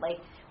happen. Like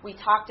we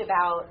talked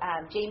about,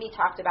 Jamie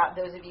talked about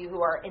those of you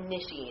who are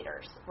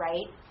initiators,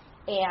 right?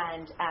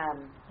 And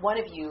one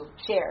of you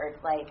shared,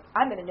 like,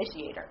 I'm an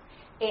initiator.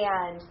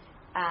 And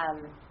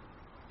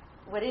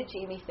what did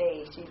Jamie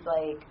say? She's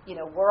like, you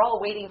know, we're all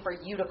waiting for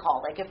you to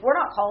call. Like, if we're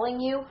not calling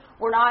you,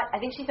 I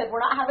think she said, we're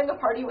not having a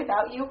party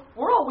without you.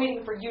 We're all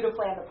waiting for you to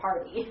plan the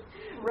party,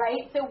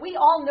 right? So we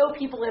all know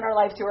people in our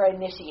lives who are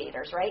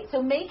initiators, right?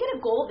 So make it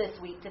a goal this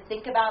week to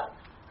think about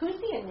who's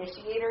the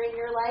initiator in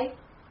your life.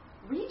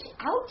 Reach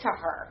out to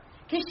her,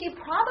 because she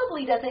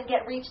probably doesn't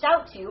get reached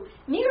out to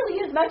nearly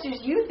as much as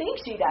you think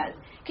she does,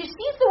 because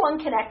she's the one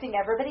connecting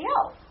everybody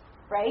else,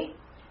 right?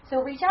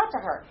 So reach out to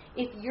her.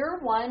 If you're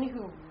one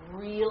who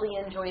really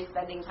enjoys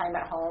spending time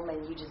at home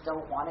and you just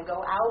don't want to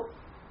go out,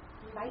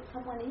 invite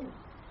someone in.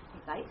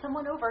 Invite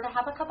someone over to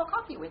have a cup of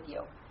coffee with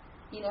you.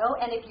 You know,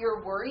 and if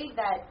you're worried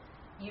that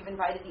you've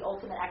invited the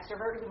ultimate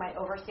extrovert who might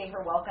overstay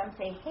her welcome,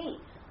 say, hey,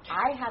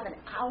 I have an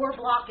hour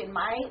block in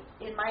my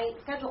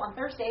schedule on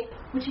Thursday.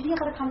 Would you be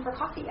able to come for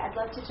coffee? I'd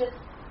love to just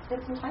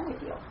spend some time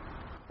with you.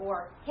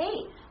 Or,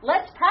 hey,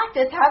 let's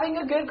practice having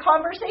a good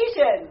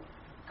conversation.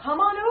 Come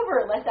on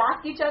over. Let's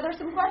ask each other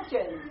some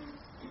questions.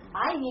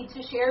 I need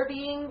to share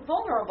being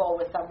vulnerable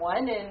with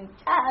someone and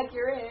tag,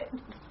 you're it.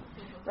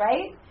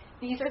 Right?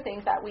 These are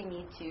things that we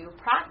need to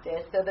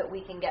practice so that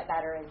we can get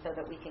better and so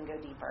that we can go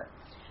deeper.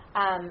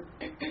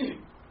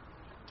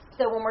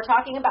 So when we're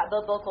talking about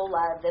biblical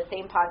love, the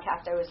same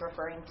podcast I was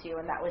referring to,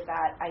 and that was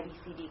that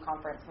IBCD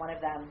conference, one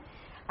of them,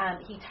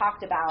 he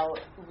talked about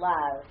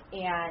love,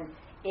 and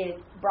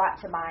it brought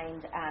to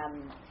mind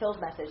Phil's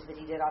message that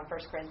he did on 1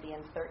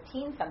 Corinthians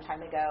 13 some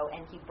time ago,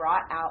 and he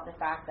brought out the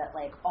fact that,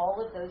 like,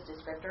 all of those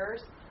descriptors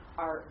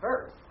are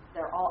verbs.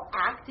 They're all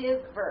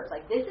active verbs.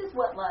 Like, this is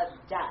what love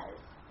does,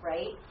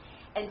 right?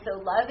 And so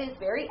love is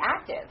very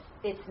active.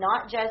 It's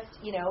not just,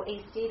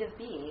 a state of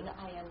being.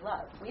 I am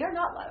love. We are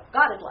not love.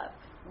 God is love.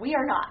 We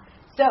are not.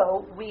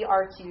 So we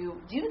are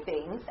to do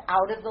things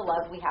out of the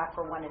love we have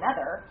for one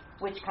another,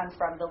 which comes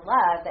from the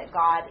love that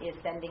God is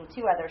sending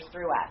to others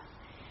through us.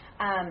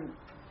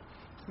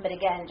 But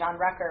again, John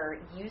Rucker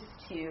used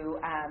to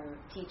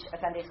teach a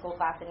Sunday school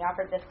class, and he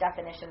offered this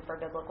definition for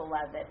biblical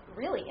love that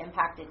really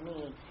impacted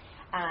me.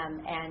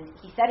 And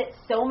he said it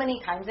so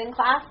many times in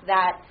class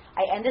that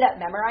I ended up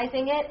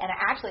memorizing it, and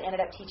I actually ended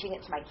up teaching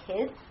it to my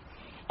kids.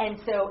 And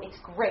so it's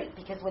great,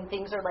 because when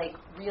things are, like,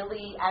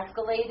 really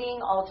escalating,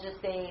 I'll just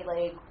say,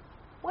 like,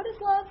 what is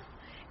love?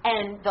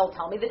 And they'll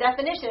tell me the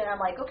definition, and I'm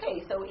like,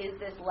 okay, so is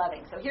this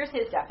loving? So here's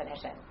his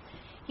definition.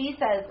 He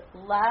says,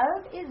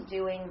 love is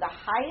doing the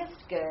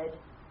highest good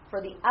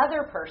for the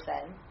other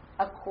person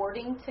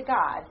according to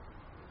God,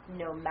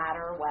 no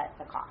matter what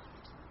the cost.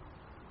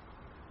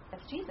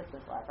 That's Jesus'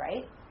 love,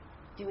 right?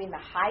 Doing the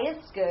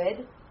highest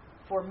good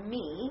for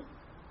me,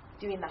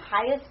 doing the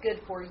highest good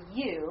for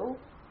you,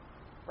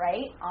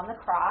 right, on the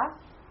cross,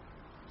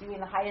 doing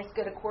the highest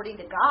good according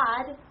to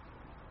God.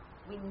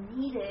 We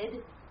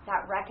needed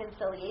that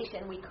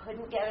reconciliation. We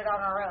couldn't get it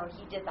on our own.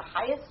 He did the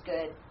highest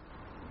good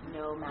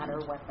no matter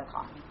what the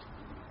cost.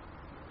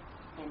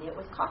 And it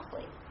was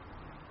costly.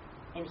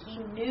 And he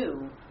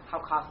knew how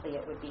costly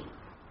it would be.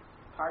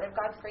 Part of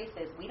God's grace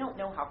is we don't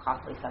know how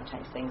costly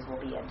sometimes things will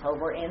be until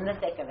we're in the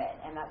thick of it.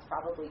 And that's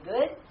probably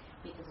good,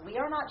 because we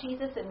are not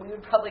Jesus, and we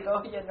would probably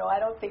go, I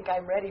don't think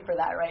I'm ready for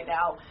that right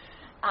now.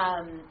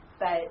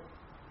 But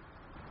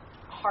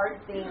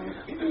hard things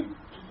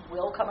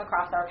will come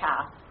across our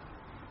path.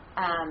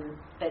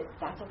 But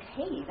that's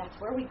okay. That's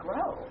where we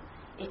grow.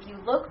 If you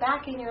look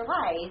back in your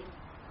life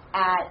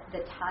at the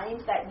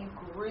times that you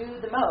grew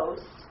the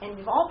most, and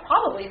you've all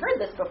probably heard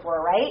this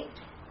before, right?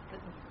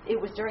 It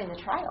was during the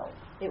trials.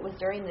 It was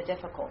during the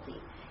difficulty.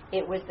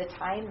 It was the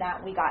time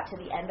that we got to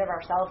the end of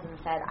ourselves and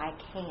said, I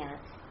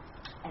can't.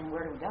 And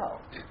where do we go?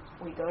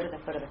 We go to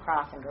the foot of the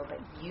cross and go, but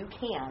you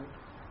can,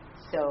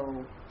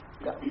 so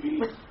go.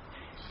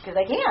 Because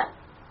I can't.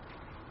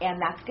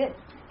 And that's good.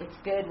 It's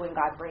good when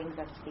God brings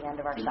us to the end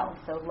of ourselves.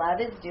 So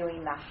love is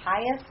doing the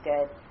highest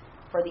good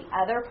for the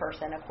other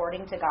person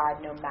according to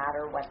God, no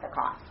matter what the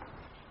cost.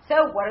 So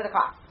what are the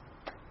costs?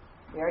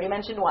 We already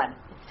mentioned one.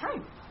 It's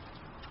time,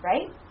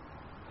 right?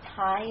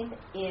 Time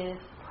is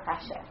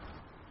precious.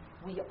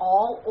 We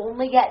all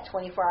only get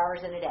 24 hours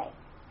in a day.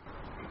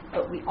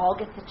 But we all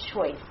get the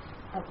choice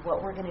of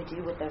what we're going to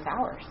do with those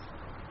hours,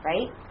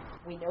 right?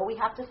 We know we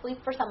have to sleep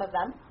for some of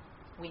them.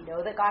 We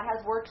know that God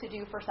has work to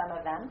do for some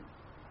of them.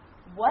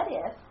 What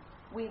if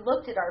we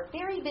looked at our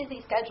very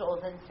busy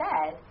schedules and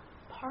said,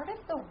 part of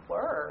the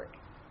work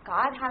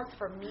God has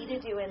for me to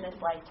do in this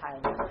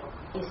lifetime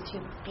is to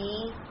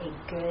be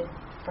a good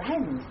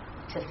friend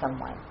to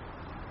someone.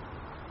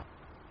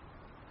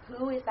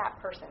 Who is that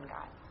person,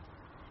 God?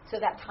 So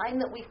that time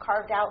that we've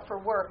carved out for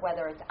work,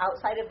 whether it's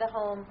outside of the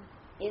home,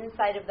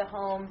 inside of the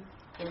home,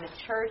 in the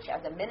church,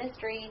 as a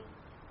ministry,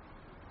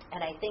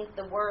 and I think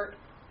the work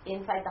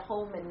inside the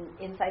home and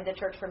inside the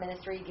church for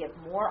ministry give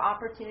more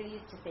opportunities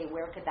to say,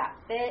 where could that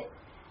fit?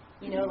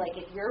 Like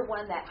if you're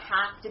one that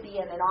has to be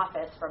in an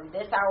office from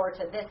this hour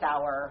to this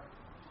hour,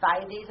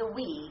 5 days a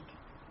week,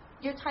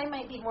 your time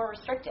might be more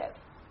restrictive.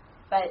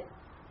 But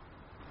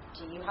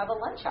do you have a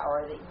lunch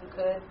hour that you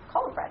could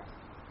call a friend?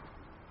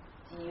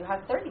 Do you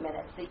have 30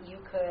 minutes that you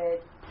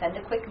could send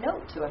a quick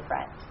note to a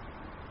friend?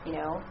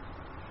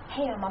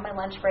 Hey, I'm on my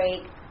lunch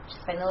break,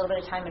 just spend a little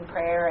bit of time in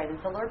prayer, and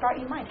the Lord brought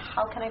you in mind.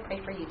 How can I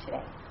pray for you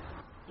today?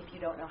 If you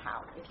don't know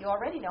how. If you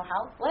already know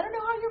how, let her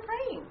know how you're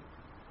praying.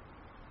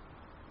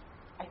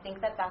 I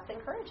think that that's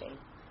encouraging.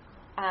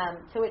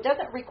 So it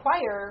doesn't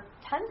require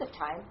tons of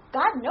time.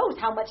 God knows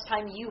how much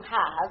time you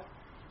have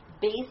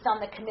based on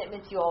the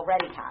commitments you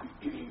already have.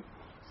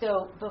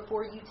 So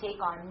before you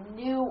take on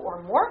new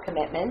or more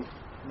commitments,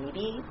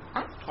 maybe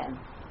ask Him,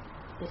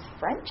 is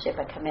friendship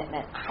a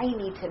commitment I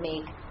need to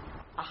make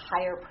a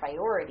higher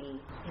priority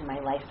in my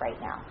life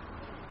right now?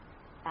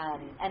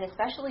 And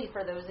especially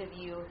for those of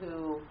you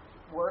who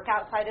work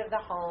outside of the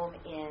home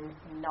in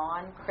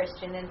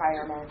non-Christian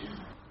environments,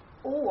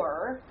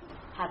 or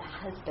have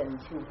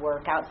husbands who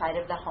work outside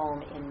of the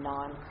home in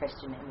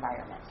non-Christian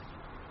environments.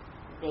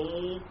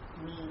 They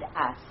need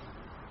us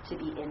to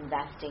be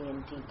investing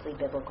in deeply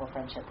biblical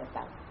friendship with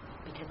them,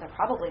 because they're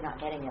probably not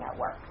getting it at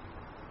work,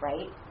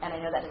 right? And I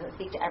know that doesn't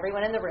speak to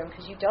everyone in the room,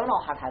 because you don't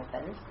all have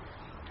husbands,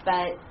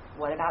 but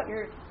What about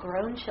your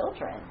grown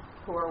children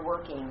who are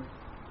working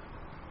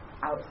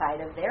outside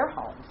of their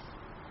homes?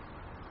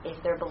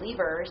 If they're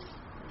believers,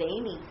 they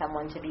need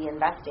someone to be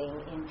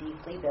investing in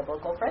deeply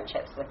biblical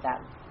friendships with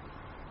them.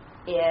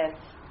 If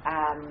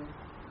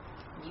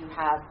you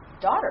have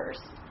daughters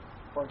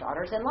or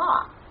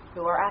daughters-in-law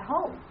who are at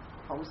home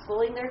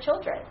homeschooling their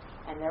children,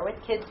 and they're with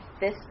kids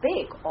this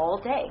big all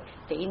day,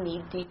 they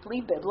need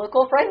deeply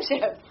biblical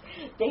friendships.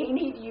 They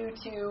need you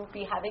to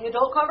be having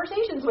adult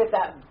conversations with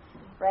them,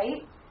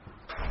 right?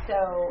 So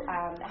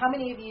how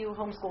many of you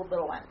homeschooled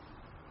little ones?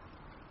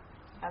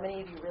 How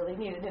many of you really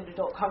needed an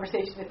adult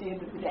conversation at the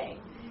end of the day,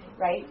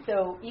 right?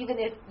 So even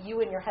if you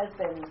and your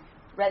husband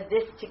read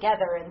this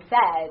together and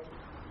said,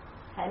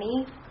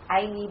 honey,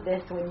 I need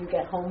this when you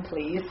get home,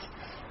 please,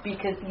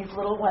 because these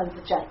little ones,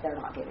 they're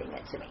not giving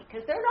it to me,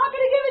 because they're not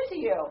going to give it to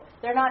you.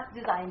 They're not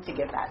designed to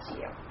give that to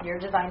you. You're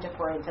designed to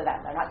pour into them.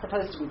 They're not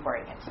supposed to be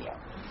pouring into you.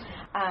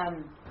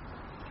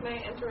 Can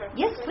I interrupt?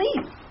 Yes,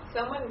 please.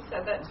 Someone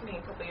said that to me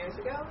a couple years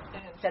ago.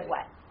 And said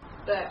what?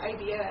 The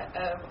idea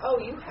of,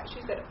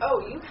 she said,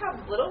 you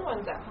have little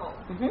ones at home.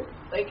 Mm-hmm.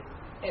 Like,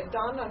 it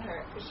dawned on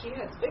her, because she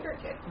has bigger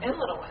kids and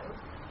little ones.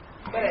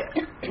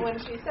 But when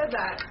she said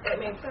that, it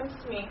made sense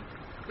to me,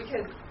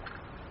 because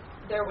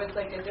there was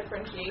like a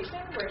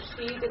differentiation where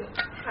she didn't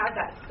have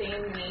that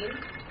same need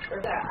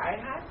or that I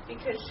had,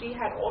 because she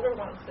had older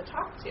ones to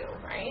talk to,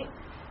 right?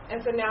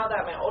 And so now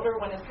that my older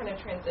one is kind of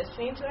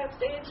transitioning to that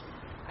stage,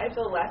 I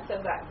feel less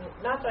of that.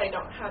 Not that I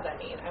don't have that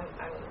need. I'm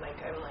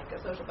like a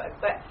social bug,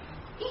 but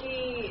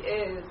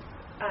he's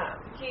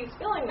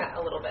feeling that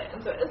a little bit,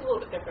 and so it is a little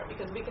bit different,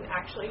 because we can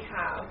actually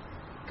have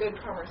good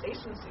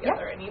conversations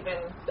together, and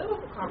even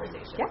biblical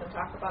conversations, and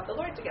talk about the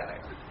Lord together.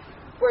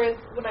 Whereas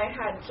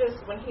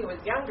when he was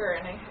younger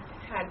and I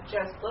had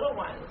just little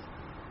ones,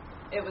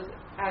 it was,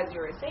 as you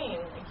were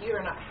saying, like, you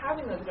are not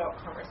having those adult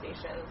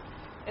conversations,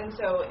 and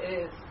so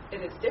it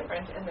is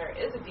different, and there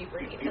is a deeper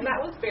need, and that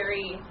was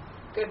very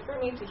good for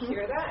me to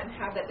hear that and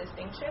have that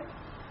distinction.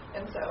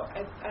 And so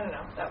I don't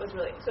know, that was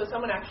really, so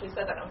someone actually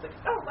said that, and I was like,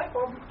 light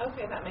bulb,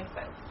 okay, that makes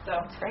sense. So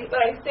that's great.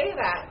 But I say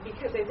that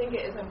because I think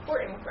it is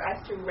important for us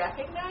to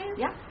recognize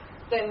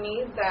the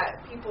need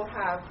that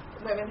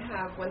women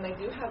have when they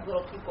do have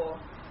little people,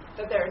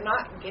 that they're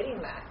not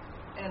getting that.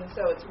 And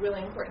so it's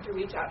really important to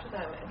reach out to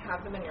them and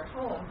have them in your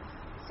home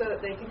so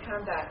that they can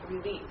have that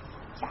release.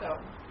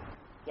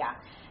 Yeah.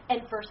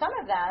 And for some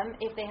of them,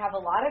 if they have a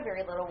lot of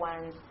very little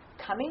ones,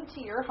 coming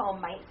to your home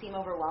might seem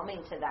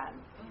overwhelming to them.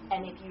 Mm-hmm.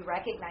 And if you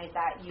recognize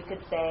that, you could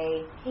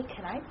say, hey,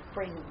 can I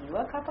bring you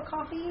a cup of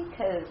coffee?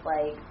 Because,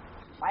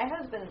 my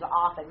husband's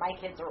off and my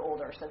kids are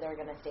older, so they're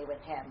going to stay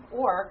with him.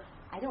 Or,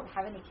 I don't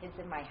have any kids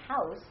in my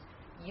house.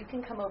 You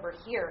can come over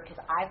here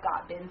because I've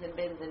got bins and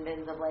bins and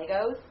bins of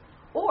Legos.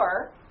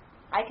 Or,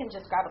 I can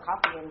just grab a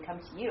coffee and come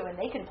to you, and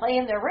they can play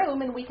in their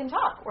room and we can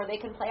talk. Or they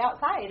can play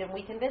outside and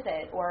we can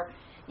visit. Or,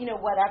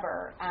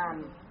 whatever.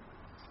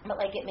 But,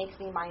 it makes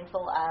me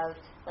mindful of,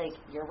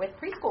 you're with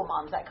preschool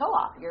moms at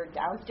Co-op. You're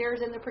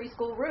downstairs in the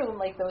preschool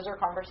room. Those are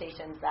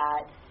conversations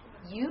that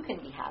you can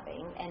be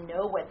having and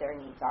know what their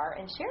needs are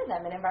and share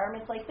them in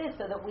environments like this,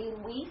 so that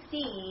when we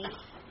see,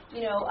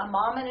 a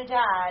mom and a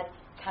dad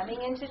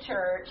coming into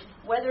church,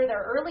 whether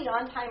they're early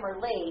on time or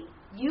late,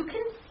 you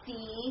can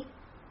see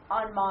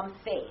on mom's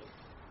face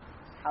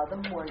how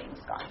the morning's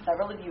gone.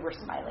 Several of you were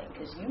smiling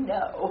because you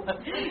know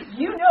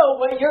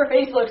what your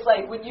face looks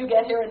like when you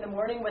get here in the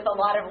morning with a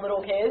lot of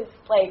little kids.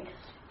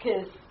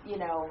 Because,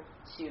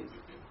 shoot,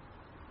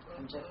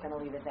 I'm just going to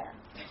leave it there.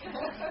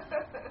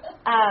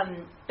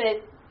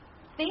 But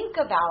think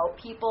about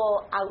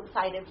people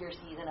outside of your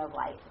season of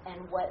life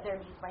and what their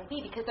needs might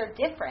be, because they're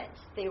different.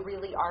 They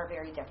really are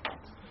very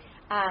different.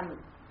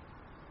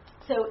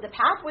 So the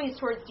pathways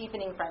towards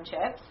deepening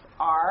friendships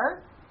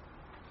are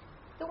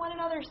the one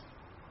another's.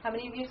 How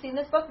many of you have seen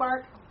this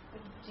bookmark?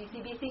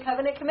 GCBC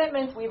Covenant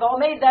Commitments. We've all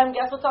made them.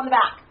 Guess what's on the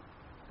back?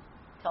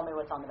 Tell me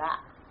what's on the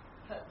back.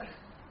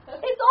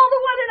 It's all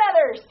the one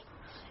another's.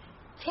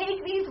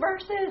 Take these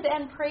verses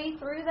and pray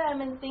through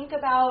them and think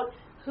about,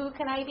 who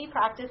can I be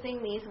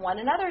practicing these one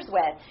another's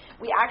with?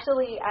 We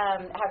actually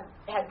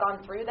had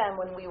gone through them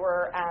when we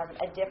were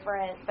a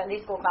different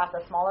Sunday school class,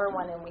 a smaller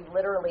one, and we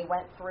literally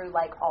went through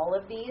all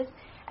of these.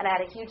 And I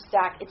had a huge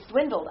stack. It's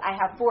dwindled. I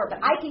have 4, but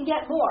I can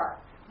get more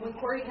when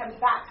Corey comes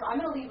back. So I'm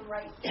going to leave them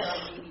right here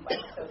on the baby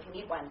one. So if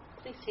you need one,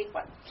 please take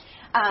one.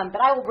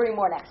 But I will bring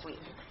more next week.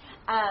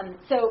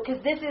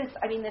 Because this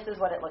is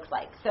what it looks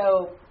like.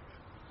 So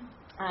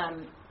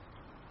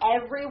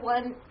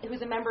everyone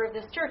who's a member of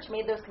this church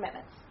made those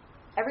commitments.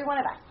 Every one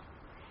of us.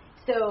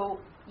 So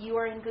you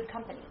are in good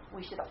company.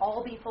 We should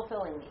all be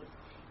fulfilling these.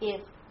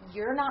 If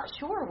you're not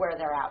sure where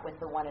they're at with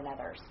the one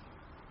another's,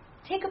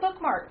 take a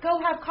bookmark. Go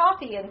have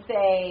coffee and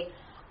say,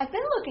 I've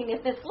been looking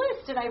at this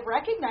list and I've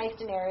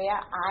recognized an area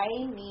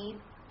I need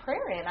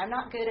prayer in. I'm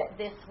not good at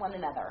this one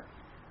another.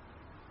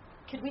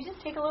 Could we just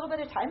take a little bit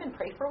of time and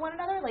pray for one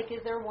another?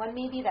 Is there one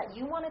maybe that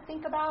you want to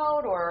think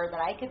about, or that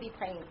I could be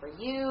praying for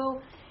you?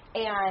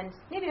 And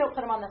maybe don't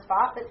put them on the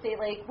spot, but say,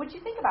 what'd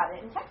you think about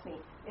it? And text me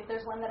if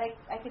there's one that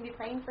I can be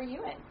praying for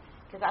you in.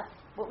 because that's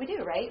what we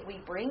do, right?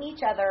 We bring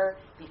each other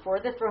before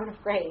the throne of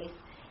grace,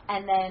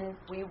 and then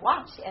we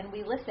watch and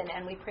we listen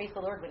and we praise the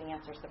Lord when He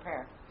answers the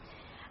prayer.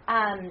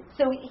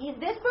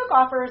 This book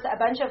offers a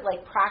bunch of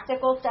like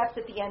practical steps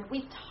at the end.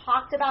 We've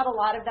talked about a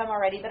lot of them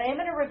already, but I am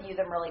going to review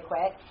them really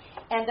quick.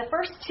 And the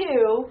first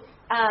two,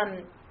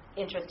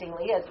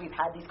 interestingly, as we've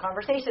had these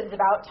conversations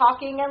about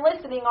talking and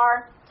listening,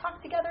 are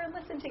talk together and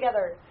listen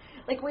together.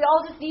 Like, we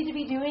all just need to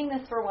be doing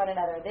this for one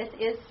another. This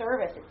is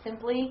service. It's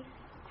simply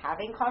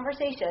having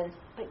conversations,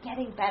 but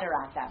getting better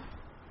at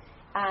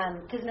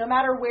them. Because no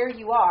matter where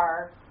you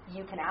are,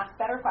 you can ask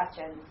better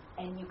questions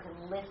and you can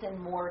listen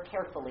more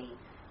carefully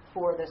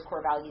for those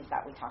core values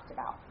that we talked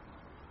about.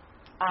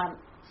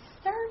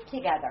 Serve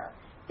together.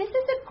 This is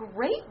a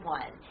great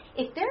one.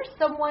 If there's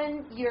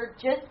someone you're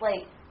just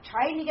like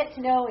trying to get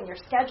to know and your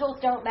schedules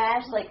don't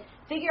mesh, like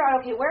figure out,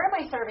 okay, where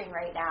am I serving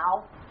right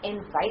now?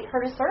 Invite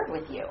her to serve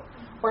with you.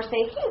 Or say,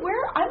 hey,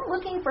 I'm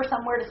looking for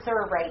somewhere to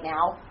serve right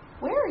now.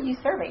 Where are you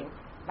serving?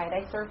 Might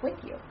I serve with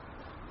you?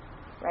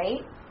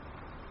 Right?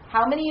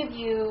 How many of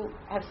you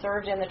have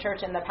served in the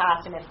church in the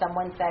past, and if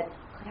someone said,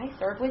 could I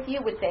serve with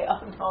you, would say,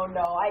 oh,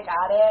 no, I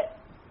got it.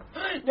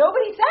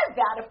 Nobody says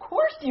that. Of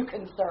course you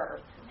can serve.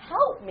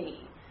 Help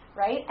me,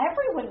 right?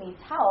 Everyone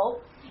needs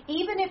help,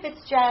 even if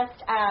it's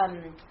just,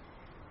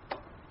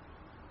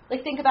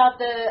 like think about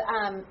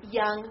the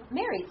young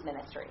marrieds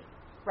ministry,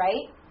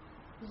 right?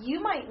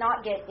 You might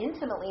not get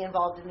intimately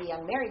involved in the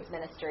young marrieds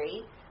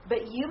ministry,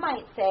 but you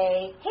might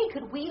say, hey,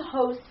 could we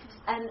host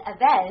an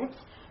event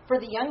for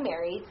the young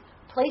marrieds,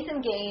 play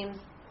some games,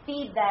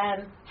 feed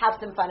them, have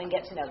some fun, and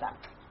get to know them.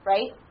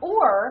 Right?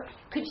 Or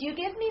could you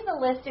give me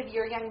the list of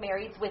your young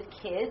marrieds with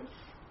kids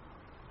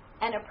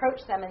and approach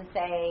them and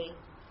say,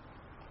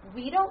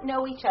 we don't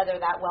know each other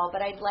that well,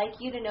 but I'd like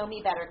you to know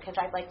me better because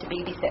I'd like to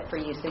babysit for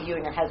you so you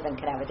and your husband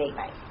can have a date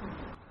night.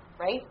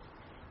 Right?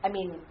 I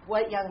mean,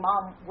 what young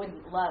mom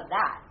wouldn't love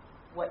that?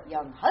 What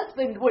young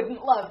husband wouldn't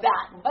love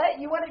that? What?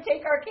 You want to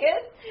take our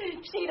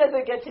kids? She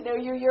doesn't get to know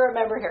you. You're a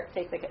member here.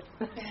 Take the kids.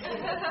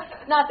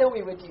 Not that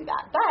we would do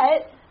that,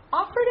 but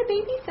offer to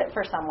babysit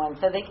for someone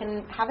so they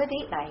can have a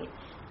date night.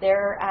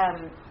 They're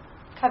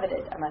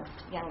coveted amongst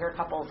younger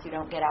couples who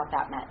don't get out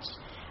that much.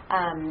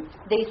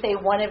 They say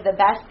one of the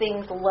best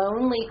things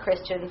lonely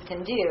Christians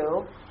can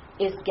do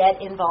is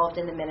get involved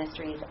in the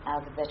ministries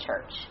of the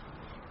church.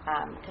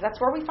 Because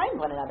that's where we find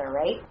one another,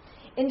 right?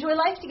 Enjoy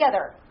life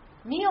together.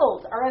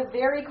 Meals are a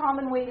very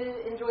common way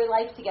to enjoy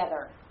life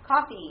together.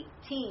 Coffee,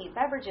 tea,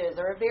 beverages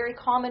are a very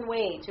common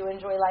way to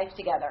enjoy life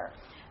together.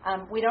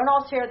 We don't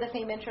all share the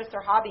same interests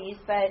or hobbies,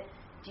 but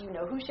do you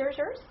know who shares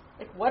yours?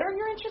 Like, what are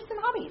your interests and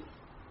hobbies?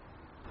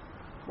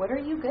 What are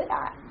you good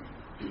at?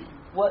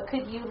 What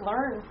could you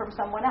learn from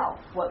someone else?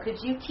 What could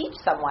you teach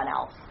someone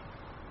else?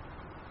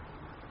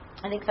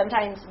 I think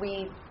sometimes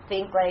we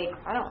think, like,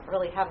 I don't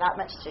really have that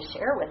much to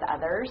share with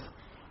others.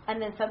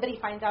 And then somebody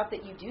finds out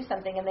that you do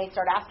something and they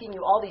start asking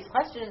you all these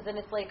questions, and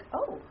it's like,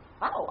 oh,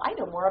 wow, I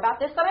know more about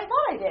this than I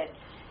thought I did.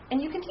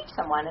 And you can teach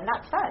someone, and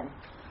that's fun.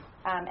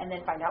 And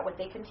then find out what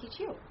they can teach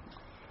you.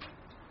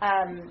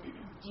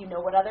 Do you know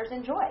what others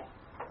enjoy?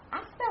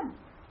 Ask them.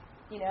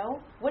 You know,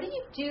 what do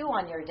you do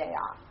on your day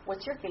off?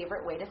 What's your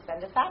favorite way to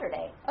spend a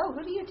Saturday? Oh,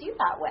 who do you do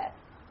that with?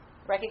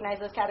 Recognize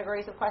those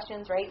categories of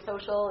questions, right?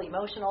 Social,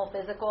 emotional,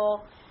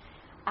 physical.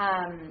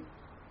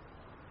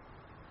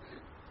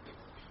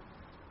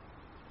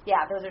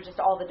 Yeah, those are just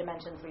all the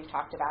dimensions we've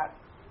talked about.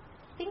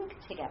 Think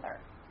together.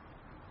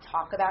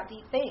 Talk about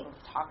deep things.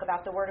 Talk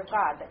about the Word of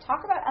God. But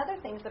talk about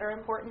other things that are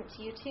important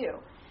to you, too.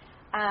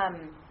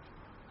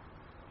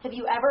 Have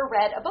you ever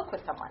read a book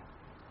with someone?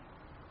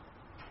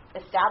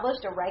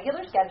 Established a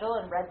regular schedule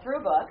and read through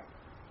a book,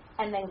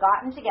 and then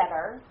gotten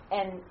together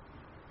and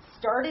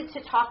started to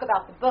talk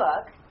about the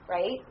book,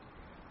 right?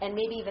 And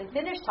maybe even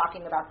finished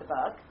talking about the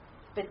book.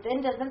 But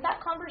then doesn't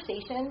that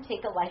conversation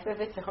take a life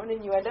of its own,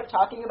 and you end up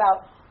talking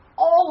about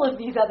all of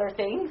these other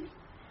things?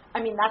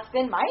 I mean, that's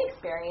been my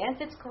experience.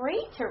 It's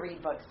great to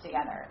read books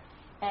together.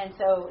 And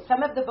so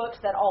some of the books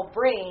that I'll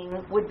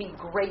bring would be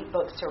great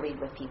books to read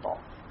with people.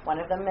 One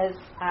of them is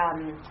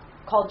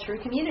called True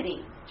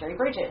Community, Jerry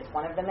Bridges.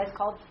 One of them is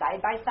called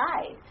Side by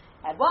Side,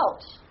 Ed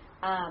Welch.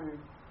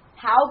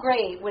 How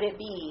great would it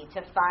be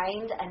to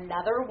find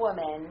another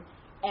woman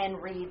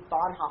and read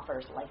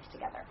Bonhoeffer's Life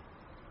Together?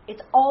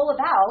 It's all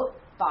about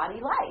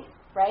body life,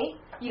 right?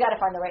 You got to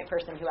find the right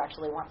person who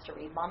actually wants to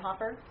read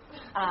Bonhoeffer.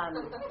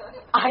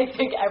 I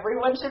think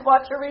everyone should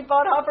want to read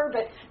Bonhoeffer,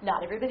 but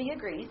not everybody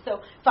agrees.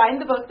 So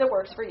find the book that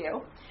works for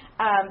you.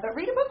 But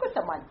read a book with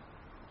someone.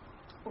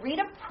 Read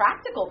a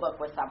practical book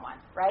with someone,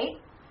 right?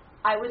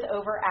 I was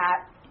over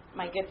at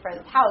my good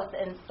friend's house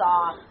and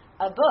saw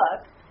a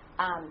book,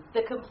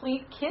 The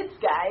Complete Kids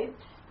Guide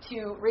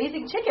to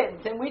Raising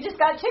Chickens. And we just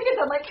got chickens.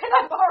 I'm like, can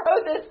I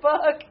borrow this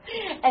book?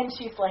 And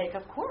she's like,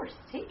 of course,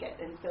 take it.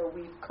 And so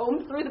we've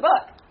combed through the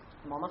book.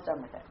 I'm almost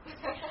done with it.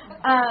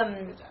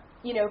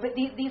 You know, but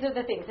these are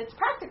the things. It's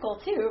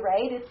practical too,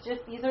 right? It's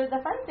just, these are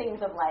the fun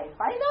things of life.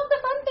 Find out the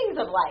fun things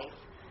of life.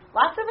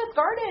 Lots of us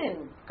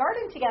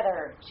garden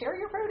together, share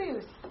your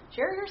produce,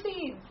 share your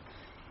seeds.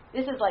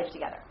 This is life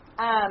together.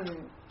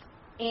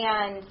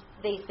 And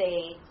they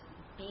say,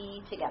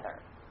 be together.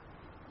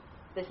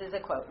 This is a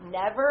quote.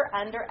 Never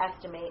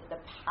underestimate the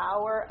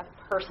power of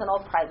personal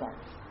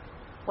presence.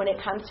 When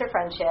it comes to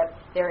friendship,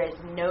 there is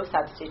no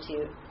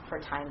substitute for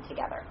time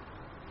together.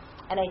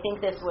 And I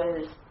think this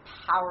was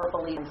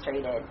powerfully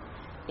demonstrated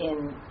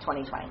in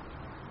 2020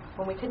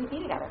 when we couldn't be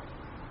together.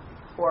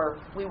 Or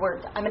we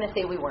weren't, I'm going to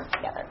say we weren't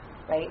together,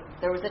 right?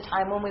 There was a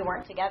time when we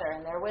weren't together,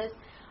 and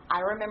I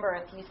remember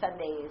a few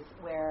Sundays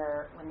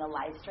when the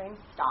live stream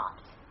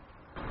stopped.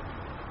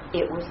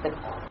 It was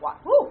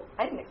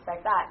I didn't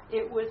expect that.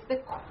 It was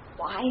the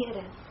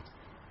quietest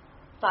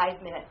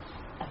 5 minutes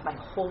of my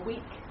whole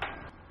week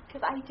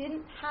because I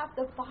didn't have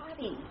the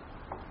body.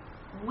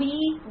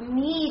 We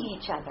need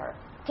each other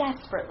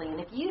desperately, and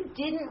if you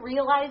didn't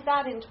realize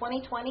that in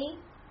 2020,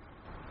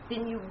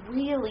 then you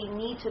really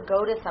need to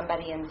go to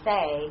somebody and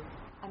say,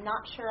 I'm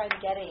not sure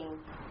I'm getting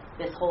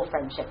this whole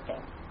friendship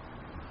thing.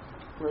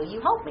 Will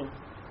you help me?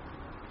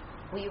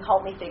 Will you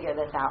help me figure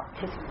this out?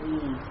 Because we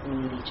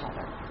need each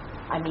other.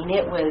 I mean,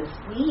 it was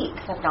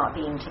weeks of not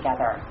being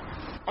together.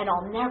 And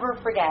I'll never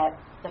forget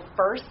the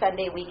first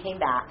Sunday we came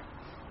back,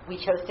 we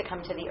chose to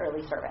come to the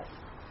early service.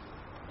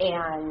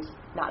 And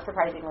not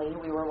surprisingly,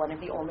 we were one of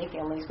the only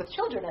families with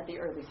children at the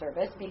early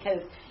service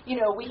because,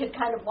 we had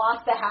kind of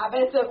lost the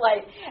habits of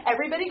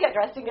everybody got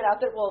dressed and get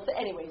out there. Well, so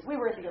anyways, we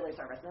were at the early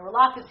service and there were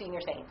lots of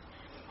senior saints.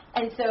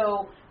 And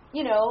so,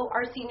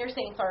 our senior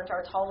saints aren't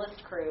our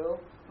tallest crew.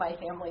 My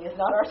family is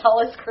not our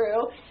tallest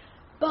crew.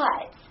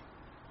 But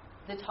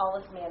the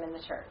tallest man in the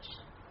church.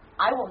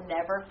 I will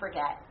never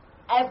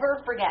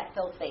ever forget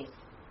Phil's face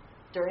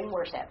during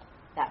worship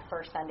that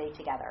first Sunday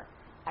together.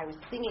 I was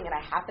singing and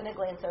I happened to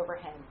glance over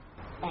him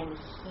and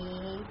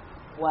he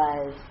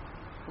was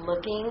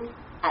looking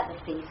at the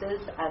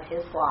faces of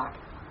his flock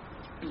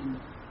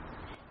beaming.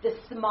 The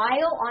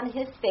smile on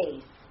his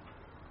face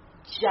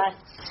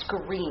just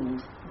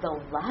screamed the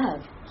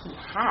love he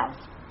has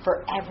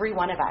for every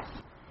one of us.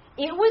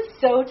 It was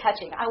so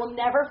touching. I will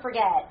never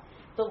forget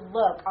the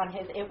look on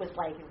his, it was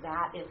like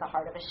that is the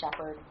heart of a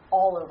shepherd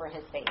all over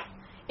his face.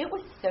 It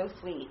was so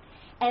sweet.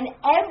 And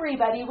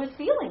everybody was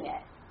feeling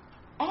it.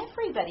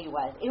 Everybody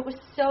was. It was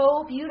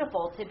so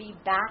beautiful to be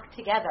back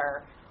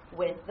together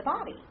with the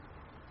body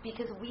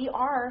because we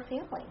are a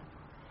family.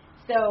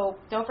 So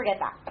don't forget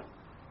that.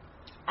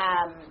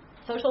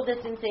 Social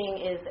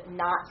distancing is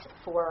not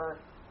for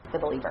the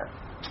believer.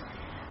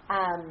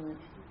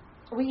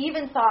 We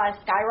even saw a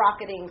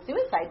skyrocketing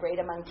suicide rate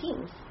among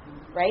teens,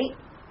 right?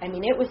 I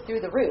mean, it was through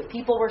the roof.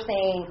 People were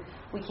saying,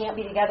 we can't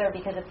be together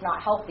because it's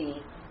not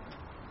healthy.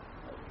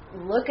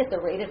 Look at the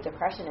rate of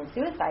depression and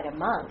suicide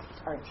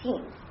amongst our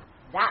teens.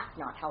 That's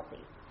not healthy.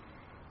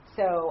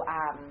 So,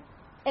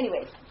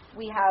 anyways,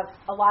 we have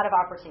a lot of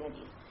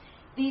opportunities.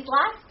 These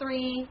last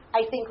three,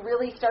 I think,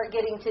 really start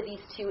getting to these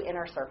two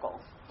inner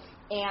circles.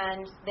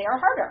 And they are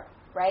harder,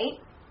 right?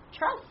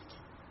 Trust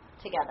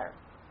together.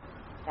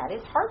 That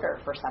is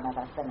harder for some of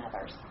us than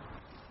others.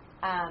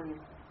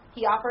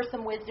 He offers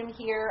some wisdom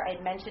here.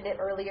 I mentioned it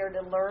earlier,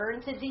 to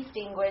learn to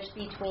distinguish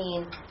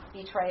between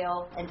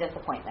betrayal and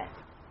disappointment.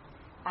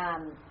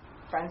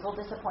 Friends will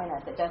disappoint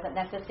us. It doesn't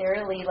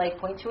necessarily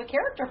point to a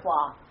character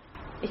flaw.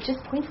 It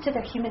just points to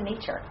their human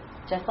nature,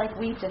 just like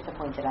we've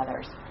disappointed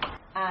others.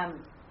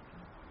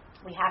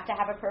 We have to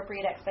have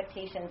appropriate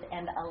expectations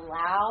and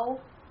allow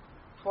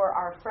for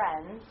our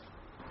friends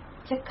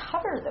to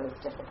cover those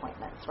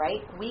disappointments,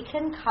 right? We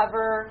can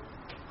cover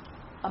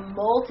a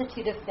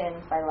multitude of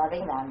sins by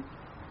loving them.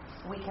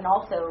 We can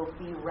also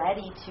be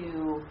ready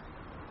to,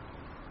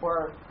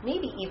 or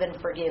maybe even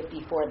forgive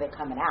before they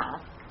come and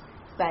ask,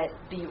 but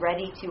be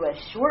ready to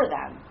assure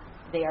them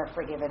they are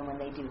forgiven when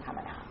they do come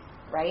and ask,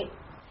 right?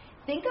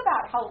 Think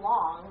about how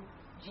long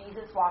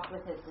Jesus walked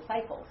with his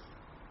disciples.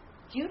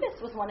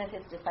 Judas was one of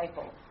his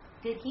disciples.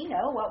 Did he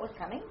know what was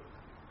coming?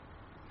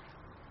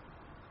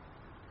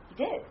 He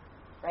did,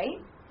 right?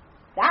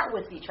 That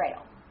was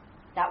betrayal.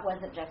 That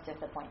wasn't just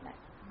disappointment.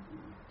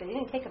 But he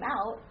didn't kick him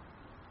out.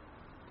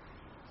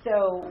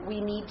 So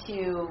we need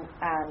to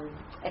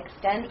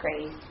extend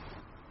grace.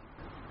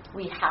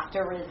 We have to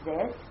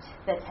resist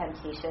the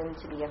temptation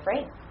to be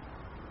afraid,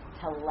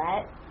 to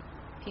let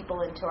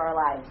people into our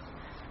lives.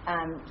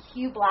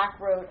 Hugh Black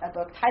wrote a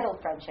book titled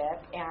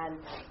Friendship, and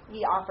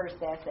he offers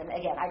this, and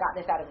again, I got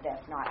this out of this,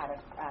 not out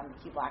of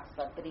Hugh Black's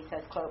book, but he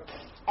says, quote,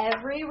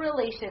 every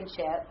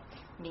relationship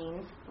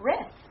means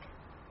risk,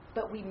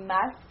 but we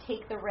must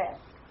take the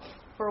risk.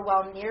 For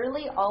while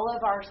nearly all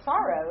of our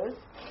sorrows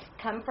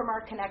come from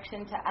our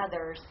connection to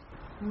others,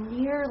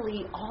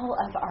 nearly all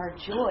of our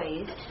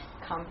joys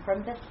come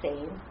from the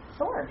same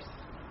source.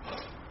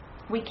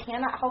 We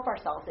cannot help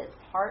ourselves. It's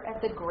part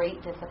of the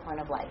great discipline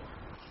of life.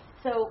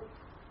 So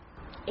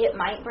it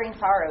might bring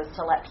sorrows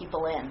to let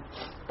people in,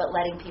 but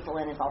letting people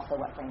in is also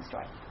what brings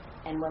joy.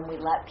 And when we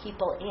let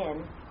people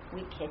in,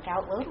 we kick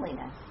out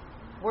loneliness.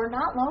 We're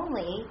not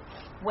lonely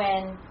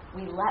when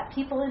we let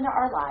people into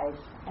our lives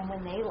and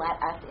when they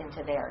let us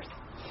into theirs.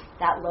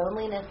 That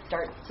loneliness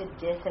starts to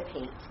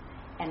dissipate,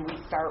 and we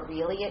start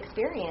really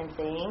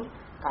experiencing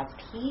God's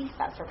peace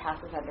that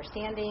surpasses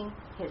understanding,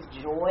 His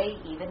joy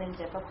even in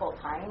difficult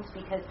times,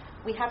 because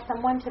we have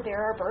someone to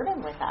bear our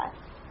burden with us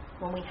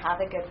when we have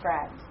a good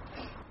friend.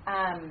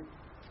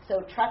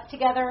 So trust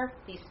together.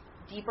 These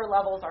deeper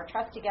levels are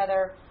trust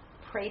together,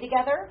 pray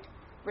together.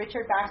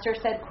 Richard Baxter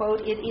said,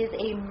 quote, "It is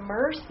a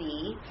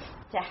mercy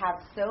to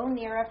have so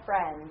near a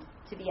friend,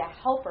 to be a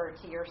helper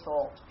to your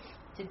soul,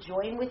 to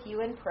join with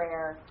you in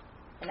prayer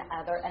and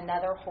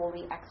other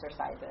holy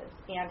exercises,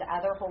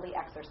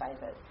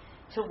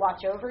 to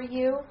watch over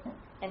you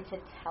and to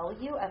tell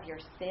you of your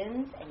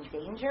sins and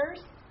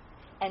dangers,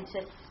 and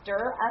to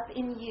stir up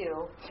in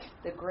you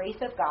the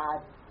grace of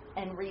God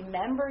and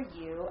remember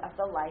you of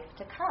the life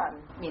to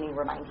come," meaning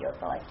remind you of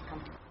the life to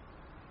come,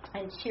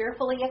 "and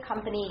cheerfully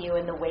accompany you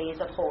in the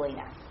ways of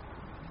holiness."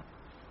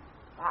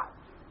 Wow.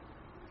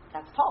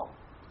 That's Paul,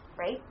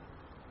 right?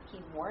 He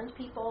warned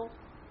people,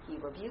 he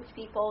rebuked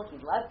people, he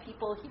loved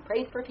people, he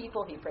prayed for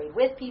people, he prayed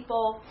with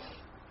people.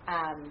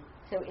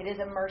 So it is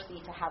a mercy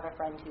to have a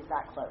friend who's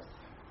that close.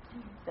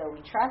 So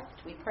we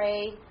trust, we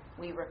pray,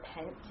 we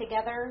repent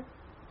together,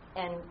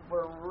 and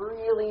we're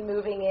really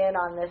moving in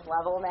on this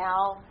level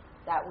now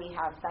that we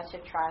have such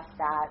a trust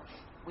that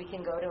we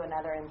can go to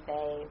another and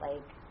say,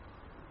 like,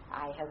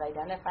 I have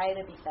identified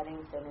a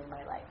besetting sin in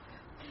my life.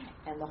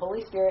 And the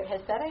Holy Spirit has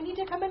said, I need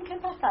to come and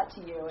confess that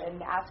to you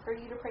and ask for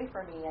you to pray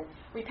for me and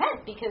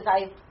repent because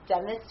I've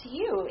done this to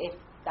you, if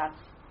that's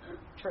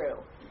true.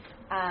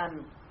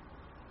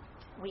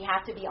 We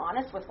have to be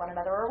honest with one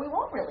another, or we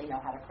won't really know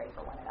how to pray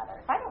for one another.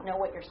 If I don't know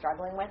what you're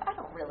struggling with, I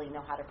don't really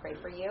know how to pray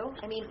for you.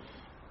 I mean,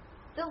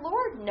 the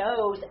Lord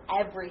knows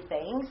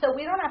everything, so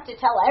we don't have to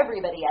tell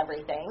everybody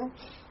everything,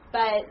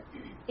 but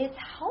it's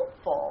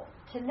helpful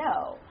to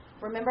know.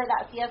 Remember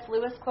that C.S.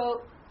 Lewis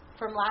quote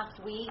from last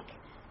week?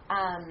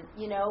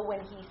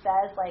 When he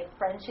says, like,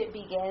 friendship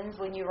begins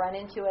when you run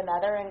into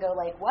another and go,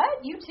 like,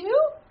 what? You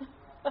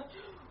too?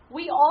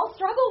 We all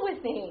struggle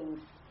with things.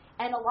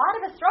 And a lot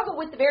of us struggle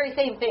with the very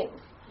same things.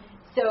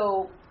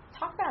 So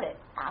talk about it.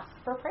 Ask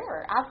for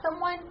prayer. Ask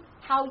someone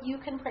how you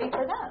can pray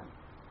for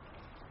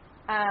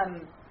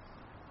them.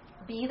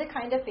 Be the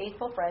kind of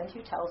faithful friend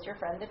who tells your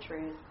friend the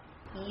truth,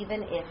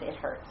 even if it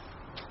hurts.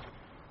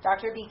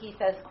 Dr. Beeke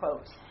says,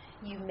 quote,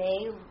 "You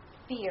may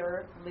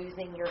fear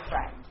losing your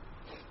friend."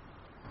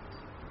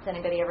 Has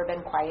anybody ever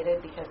been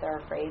quieted because they're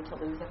afraid to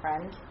lose a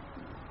friend?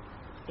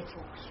 It's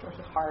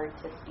really hard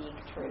to speak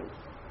truth.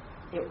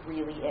 It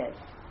really is,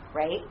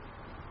 right?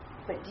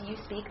 But do you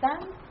speak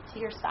them to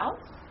your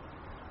spouse?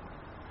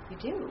 You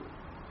do.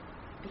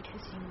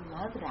 Because you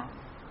love them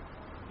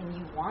and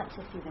you want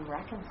to see them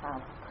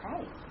reconciled with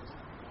Christ.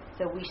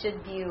 So we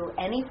should view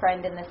any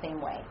friend in the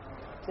same way.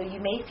 So you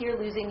may fear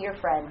losing your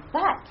friend,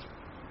 but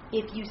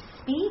if you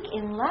speak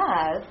in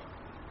love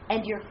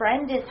and your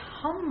friend is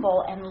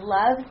humble and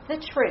loves the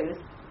truth,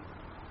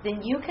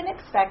 then you can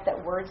expect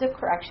that words of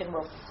correction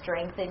will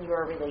strengthen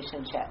your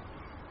relationship.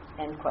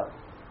 End quote.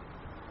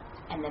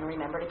 And then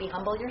remember to be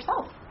humble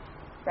yourself,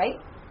 right?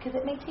 Because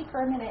it may take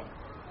her a minute.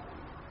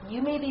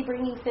 You may be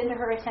bringing sin to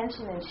her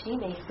attention and she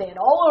may sin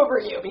all over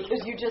you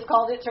because you just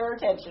called it to her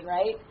attention,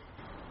 right?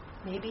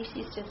 Maybe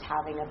she's just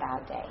having a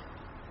bad day.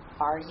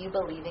 Are you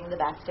believing the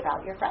best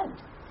about your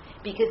friend?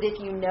 Because if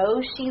you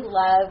know she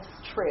loves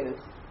truth,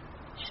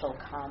 she'll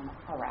come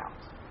around.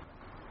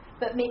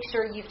 But make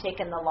sure you've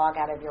taken the log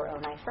out of your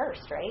own eye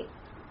first, right?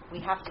 We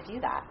have to do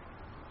that.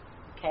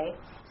 Okay?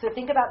 So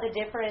think about the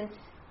difference.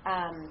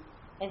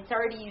 And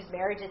sorry to use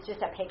marriage, it's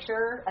just a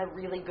picture, a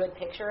really good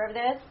picture of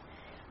this.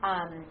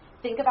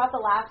 Think about the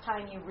last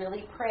time you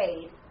really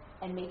prayed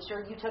and made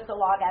sure you took the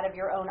log out of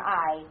your own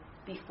eye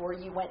before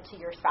you went to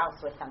your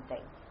spouse with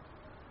something.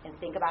 And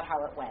think about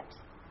how it went.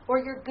 Or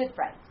your good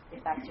friend,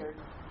 if that's your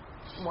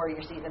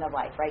season of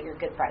life, right? Your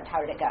good friend. How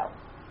did it go?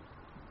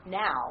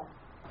 Now,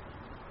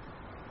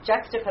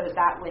 juxtapose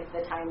that with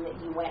the time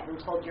that you went and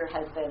told your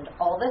husband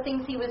all the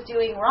things he was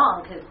doing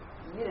wrong because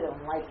you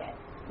didn't like it.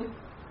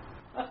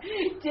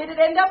 Did it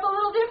end up a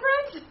little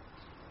different?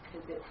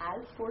 Because it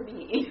has for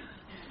me,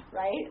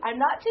 right? I'm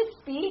not to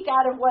speak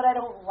out of what I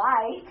don't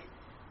like.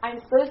 I'm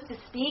supposed to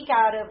speak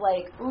out of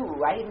like,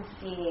 ooh, I'm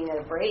seeing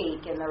a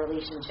break in the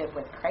relationship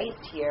with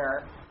Christ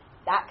here.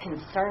 That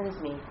concerns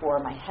me for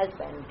my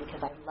husband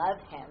because I love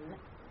him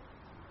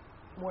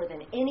more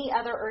than any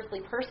other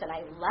earthly person.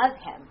 I love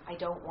him. I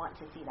don't want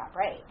to see that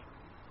break.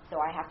 So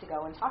I have to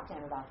go and talk to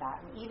him about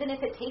that. And even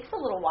if it takes a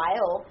little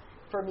while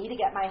for me to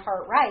get my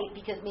heart right,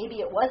 because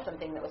maybe it was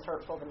something that was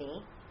hurtful to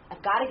me,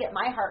 I've got to get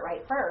my heart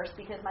right first,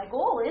 because my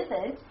goal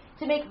isn't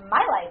to make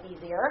my life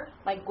easier.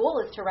 My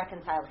goal is to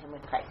reconcile him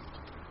with Christ.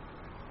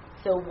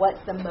 So what's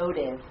the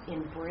motive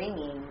in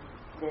bringing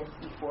this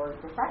before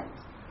your friends,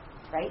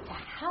 right? To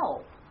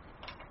help,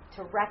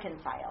 to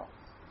reconcile.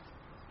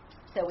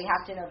 So we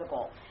have to know the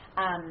goal.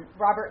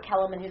 Robert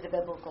Kellerman, who's a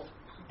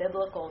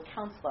biblical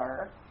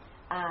counselor,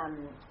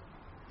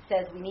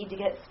 says we need to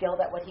get skilled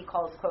at what he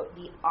calls, quote,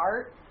 the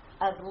art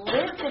of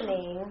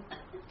listening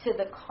to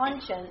the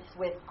conscience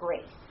with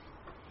grace.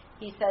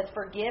 He says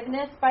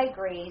forgiveness by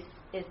grace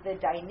is the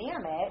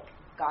dynamic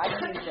God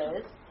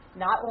uses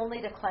not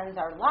only to cleanse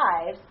our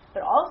lives,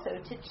 but also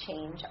to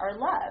change our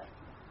love.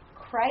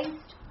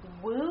 Christ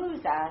woos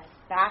us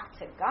back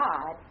to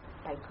God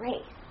by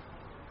grace.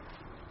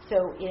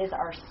 So is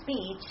our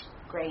speech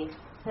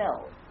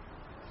grace-filled,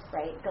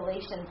 right?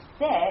 Galatians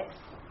 6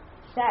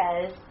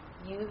 says,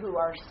 you who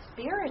are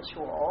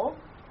spiritual,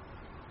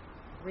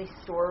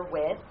 restore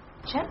with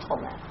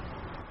gentleness.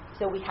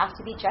 So we have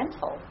to be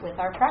gentle with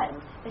our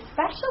friends,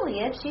 especially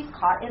if she's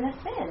caught in a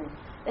sin.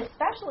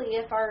 Especially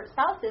if our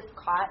spouse is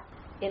caught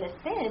in a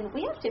sin,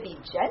 we have to be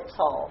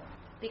gentle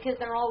because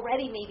they're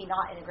already maybe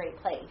not in a great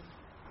place.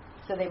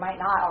 So they might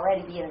not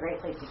already be in a great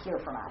place to hear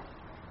from us.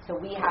 So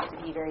we have to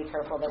be very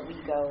careful that we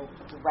go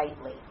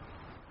rightly.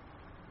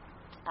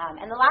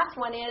 And the last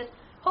one is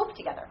hope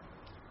together.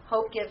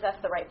 Hope gives us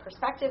the right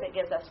perspective. It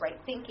gives us right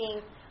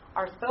thinking.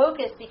 Our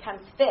focus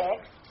becomes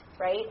fixed,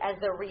 right, as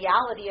the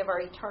reality of our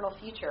eternal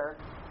future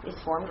is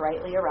formed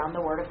rightly around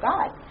the Word of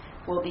God.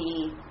 We'll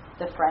be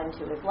the friend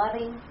who is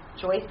loving,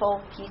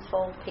 joyful,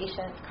 peaceful,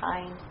 patient,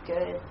 kind,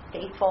 good,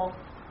 faithful,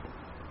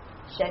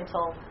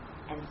 gentle,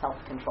 and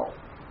self-controlled,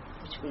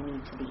 which we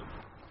need to be.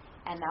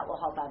 And that will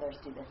help others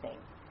do the same.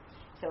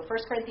 So 1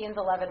 Corinthians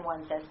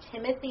 11:1 says,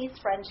 Timothy's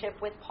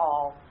friendship with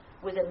Paul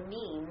was a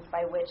means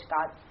by which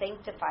God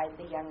sanctified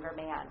the younger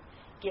man,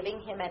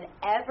 giving him an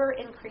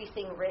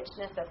ever-increasing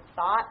richness of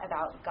thought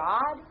about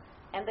God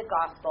and the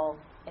gospel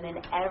and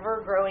an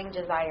ever-growing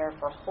desire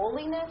for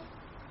holiness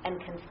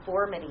and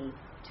conformity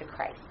to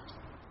Christ.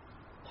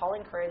 Paul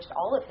encouraged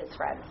all of his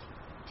friends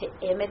to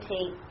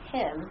imitate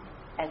him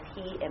as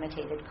he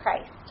imitated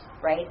Christ,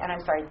 right? And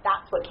I'm sorry,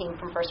 that's what came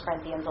from 1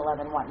 Corinthians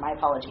 11:1. My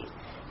apologies.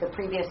 The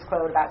previous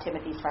quote about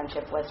Timothy's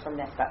friendship was from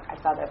this book. I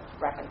saw the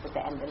reference at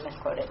the end and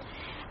misquoted.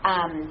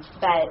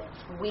 But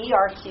we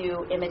are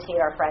to imitate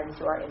our friends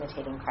who are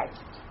imitating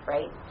Christ,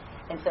 right?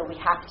 And so we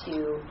have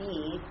to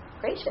be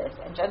gracious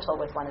and gentle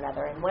with one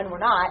another. And when we're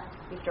not,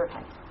 we have to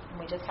repent. And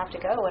we just have to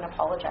go and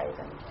apologize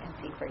and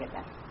seek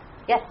forgiveness.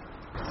 Yes?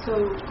 So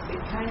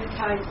it kind of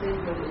ties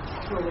in, but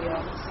it's totally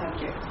off the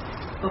subject.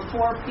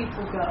 Before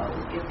people go,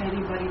 if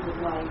anybody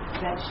would like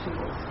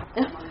vegetables,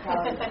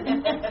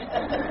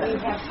 we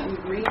have some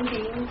green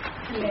beans,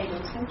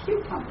 tomatoes, and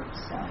cucumbers.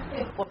 So.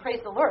 Well,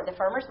 praise the Lord. The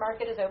farmer's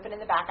market is open in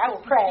the back. I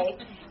will pray,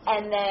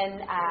 and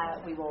then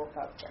we will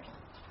go upstairs.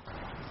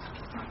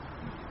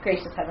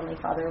 Gracious Heavenly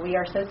Father, we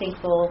are so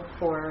thankful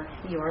for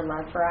your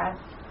love for us.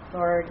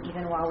 Lord,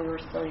 even while we were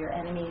still your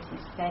enemies, you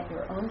sent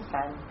your own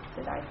Son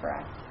to die for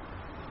us.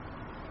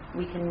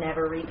 We can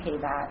never repay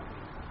that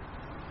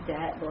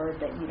debt, Lord,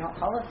 that you don't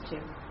call us to.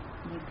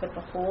 You put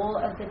the whole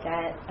of the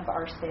debt of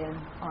our sin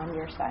on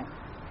your Son.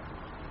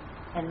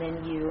 And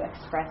then you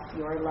express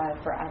your love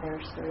for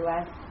others through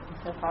us. And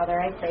so,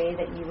 Father, I pray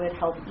that you would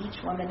help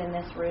each woman in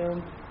this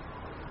room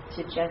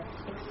to just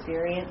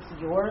experience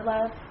your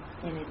love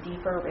in a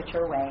deeper,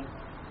 richer way.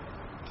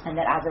 And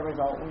that as a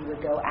result, we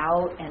would go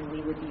out and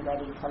we would be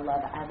ready to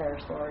love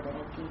others, Lord, in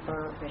a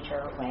deeper,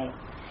 richer way.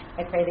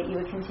 I pray that you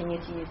would continue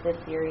to use this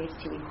series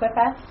to equip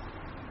us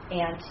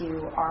and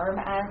to arm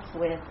us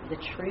with the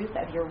truth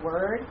of your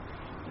word,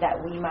 that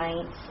we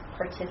might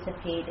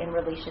participate in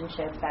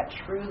relationships that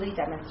truly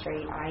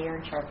demonstrate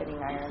iron sharpening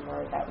iron,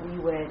 Lord, that we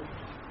would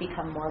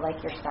become more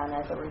like your Son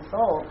as a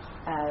result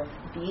of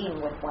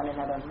being with one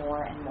another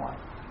more and more.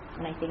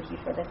 And I thank you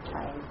for this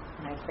time,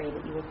 and I pray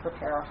that you would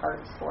prepare our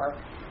hearts for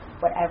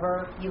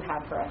whatever you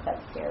have for us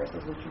upstairs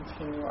as we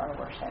continue our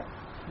worship.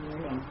 In your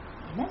name,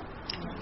 amen.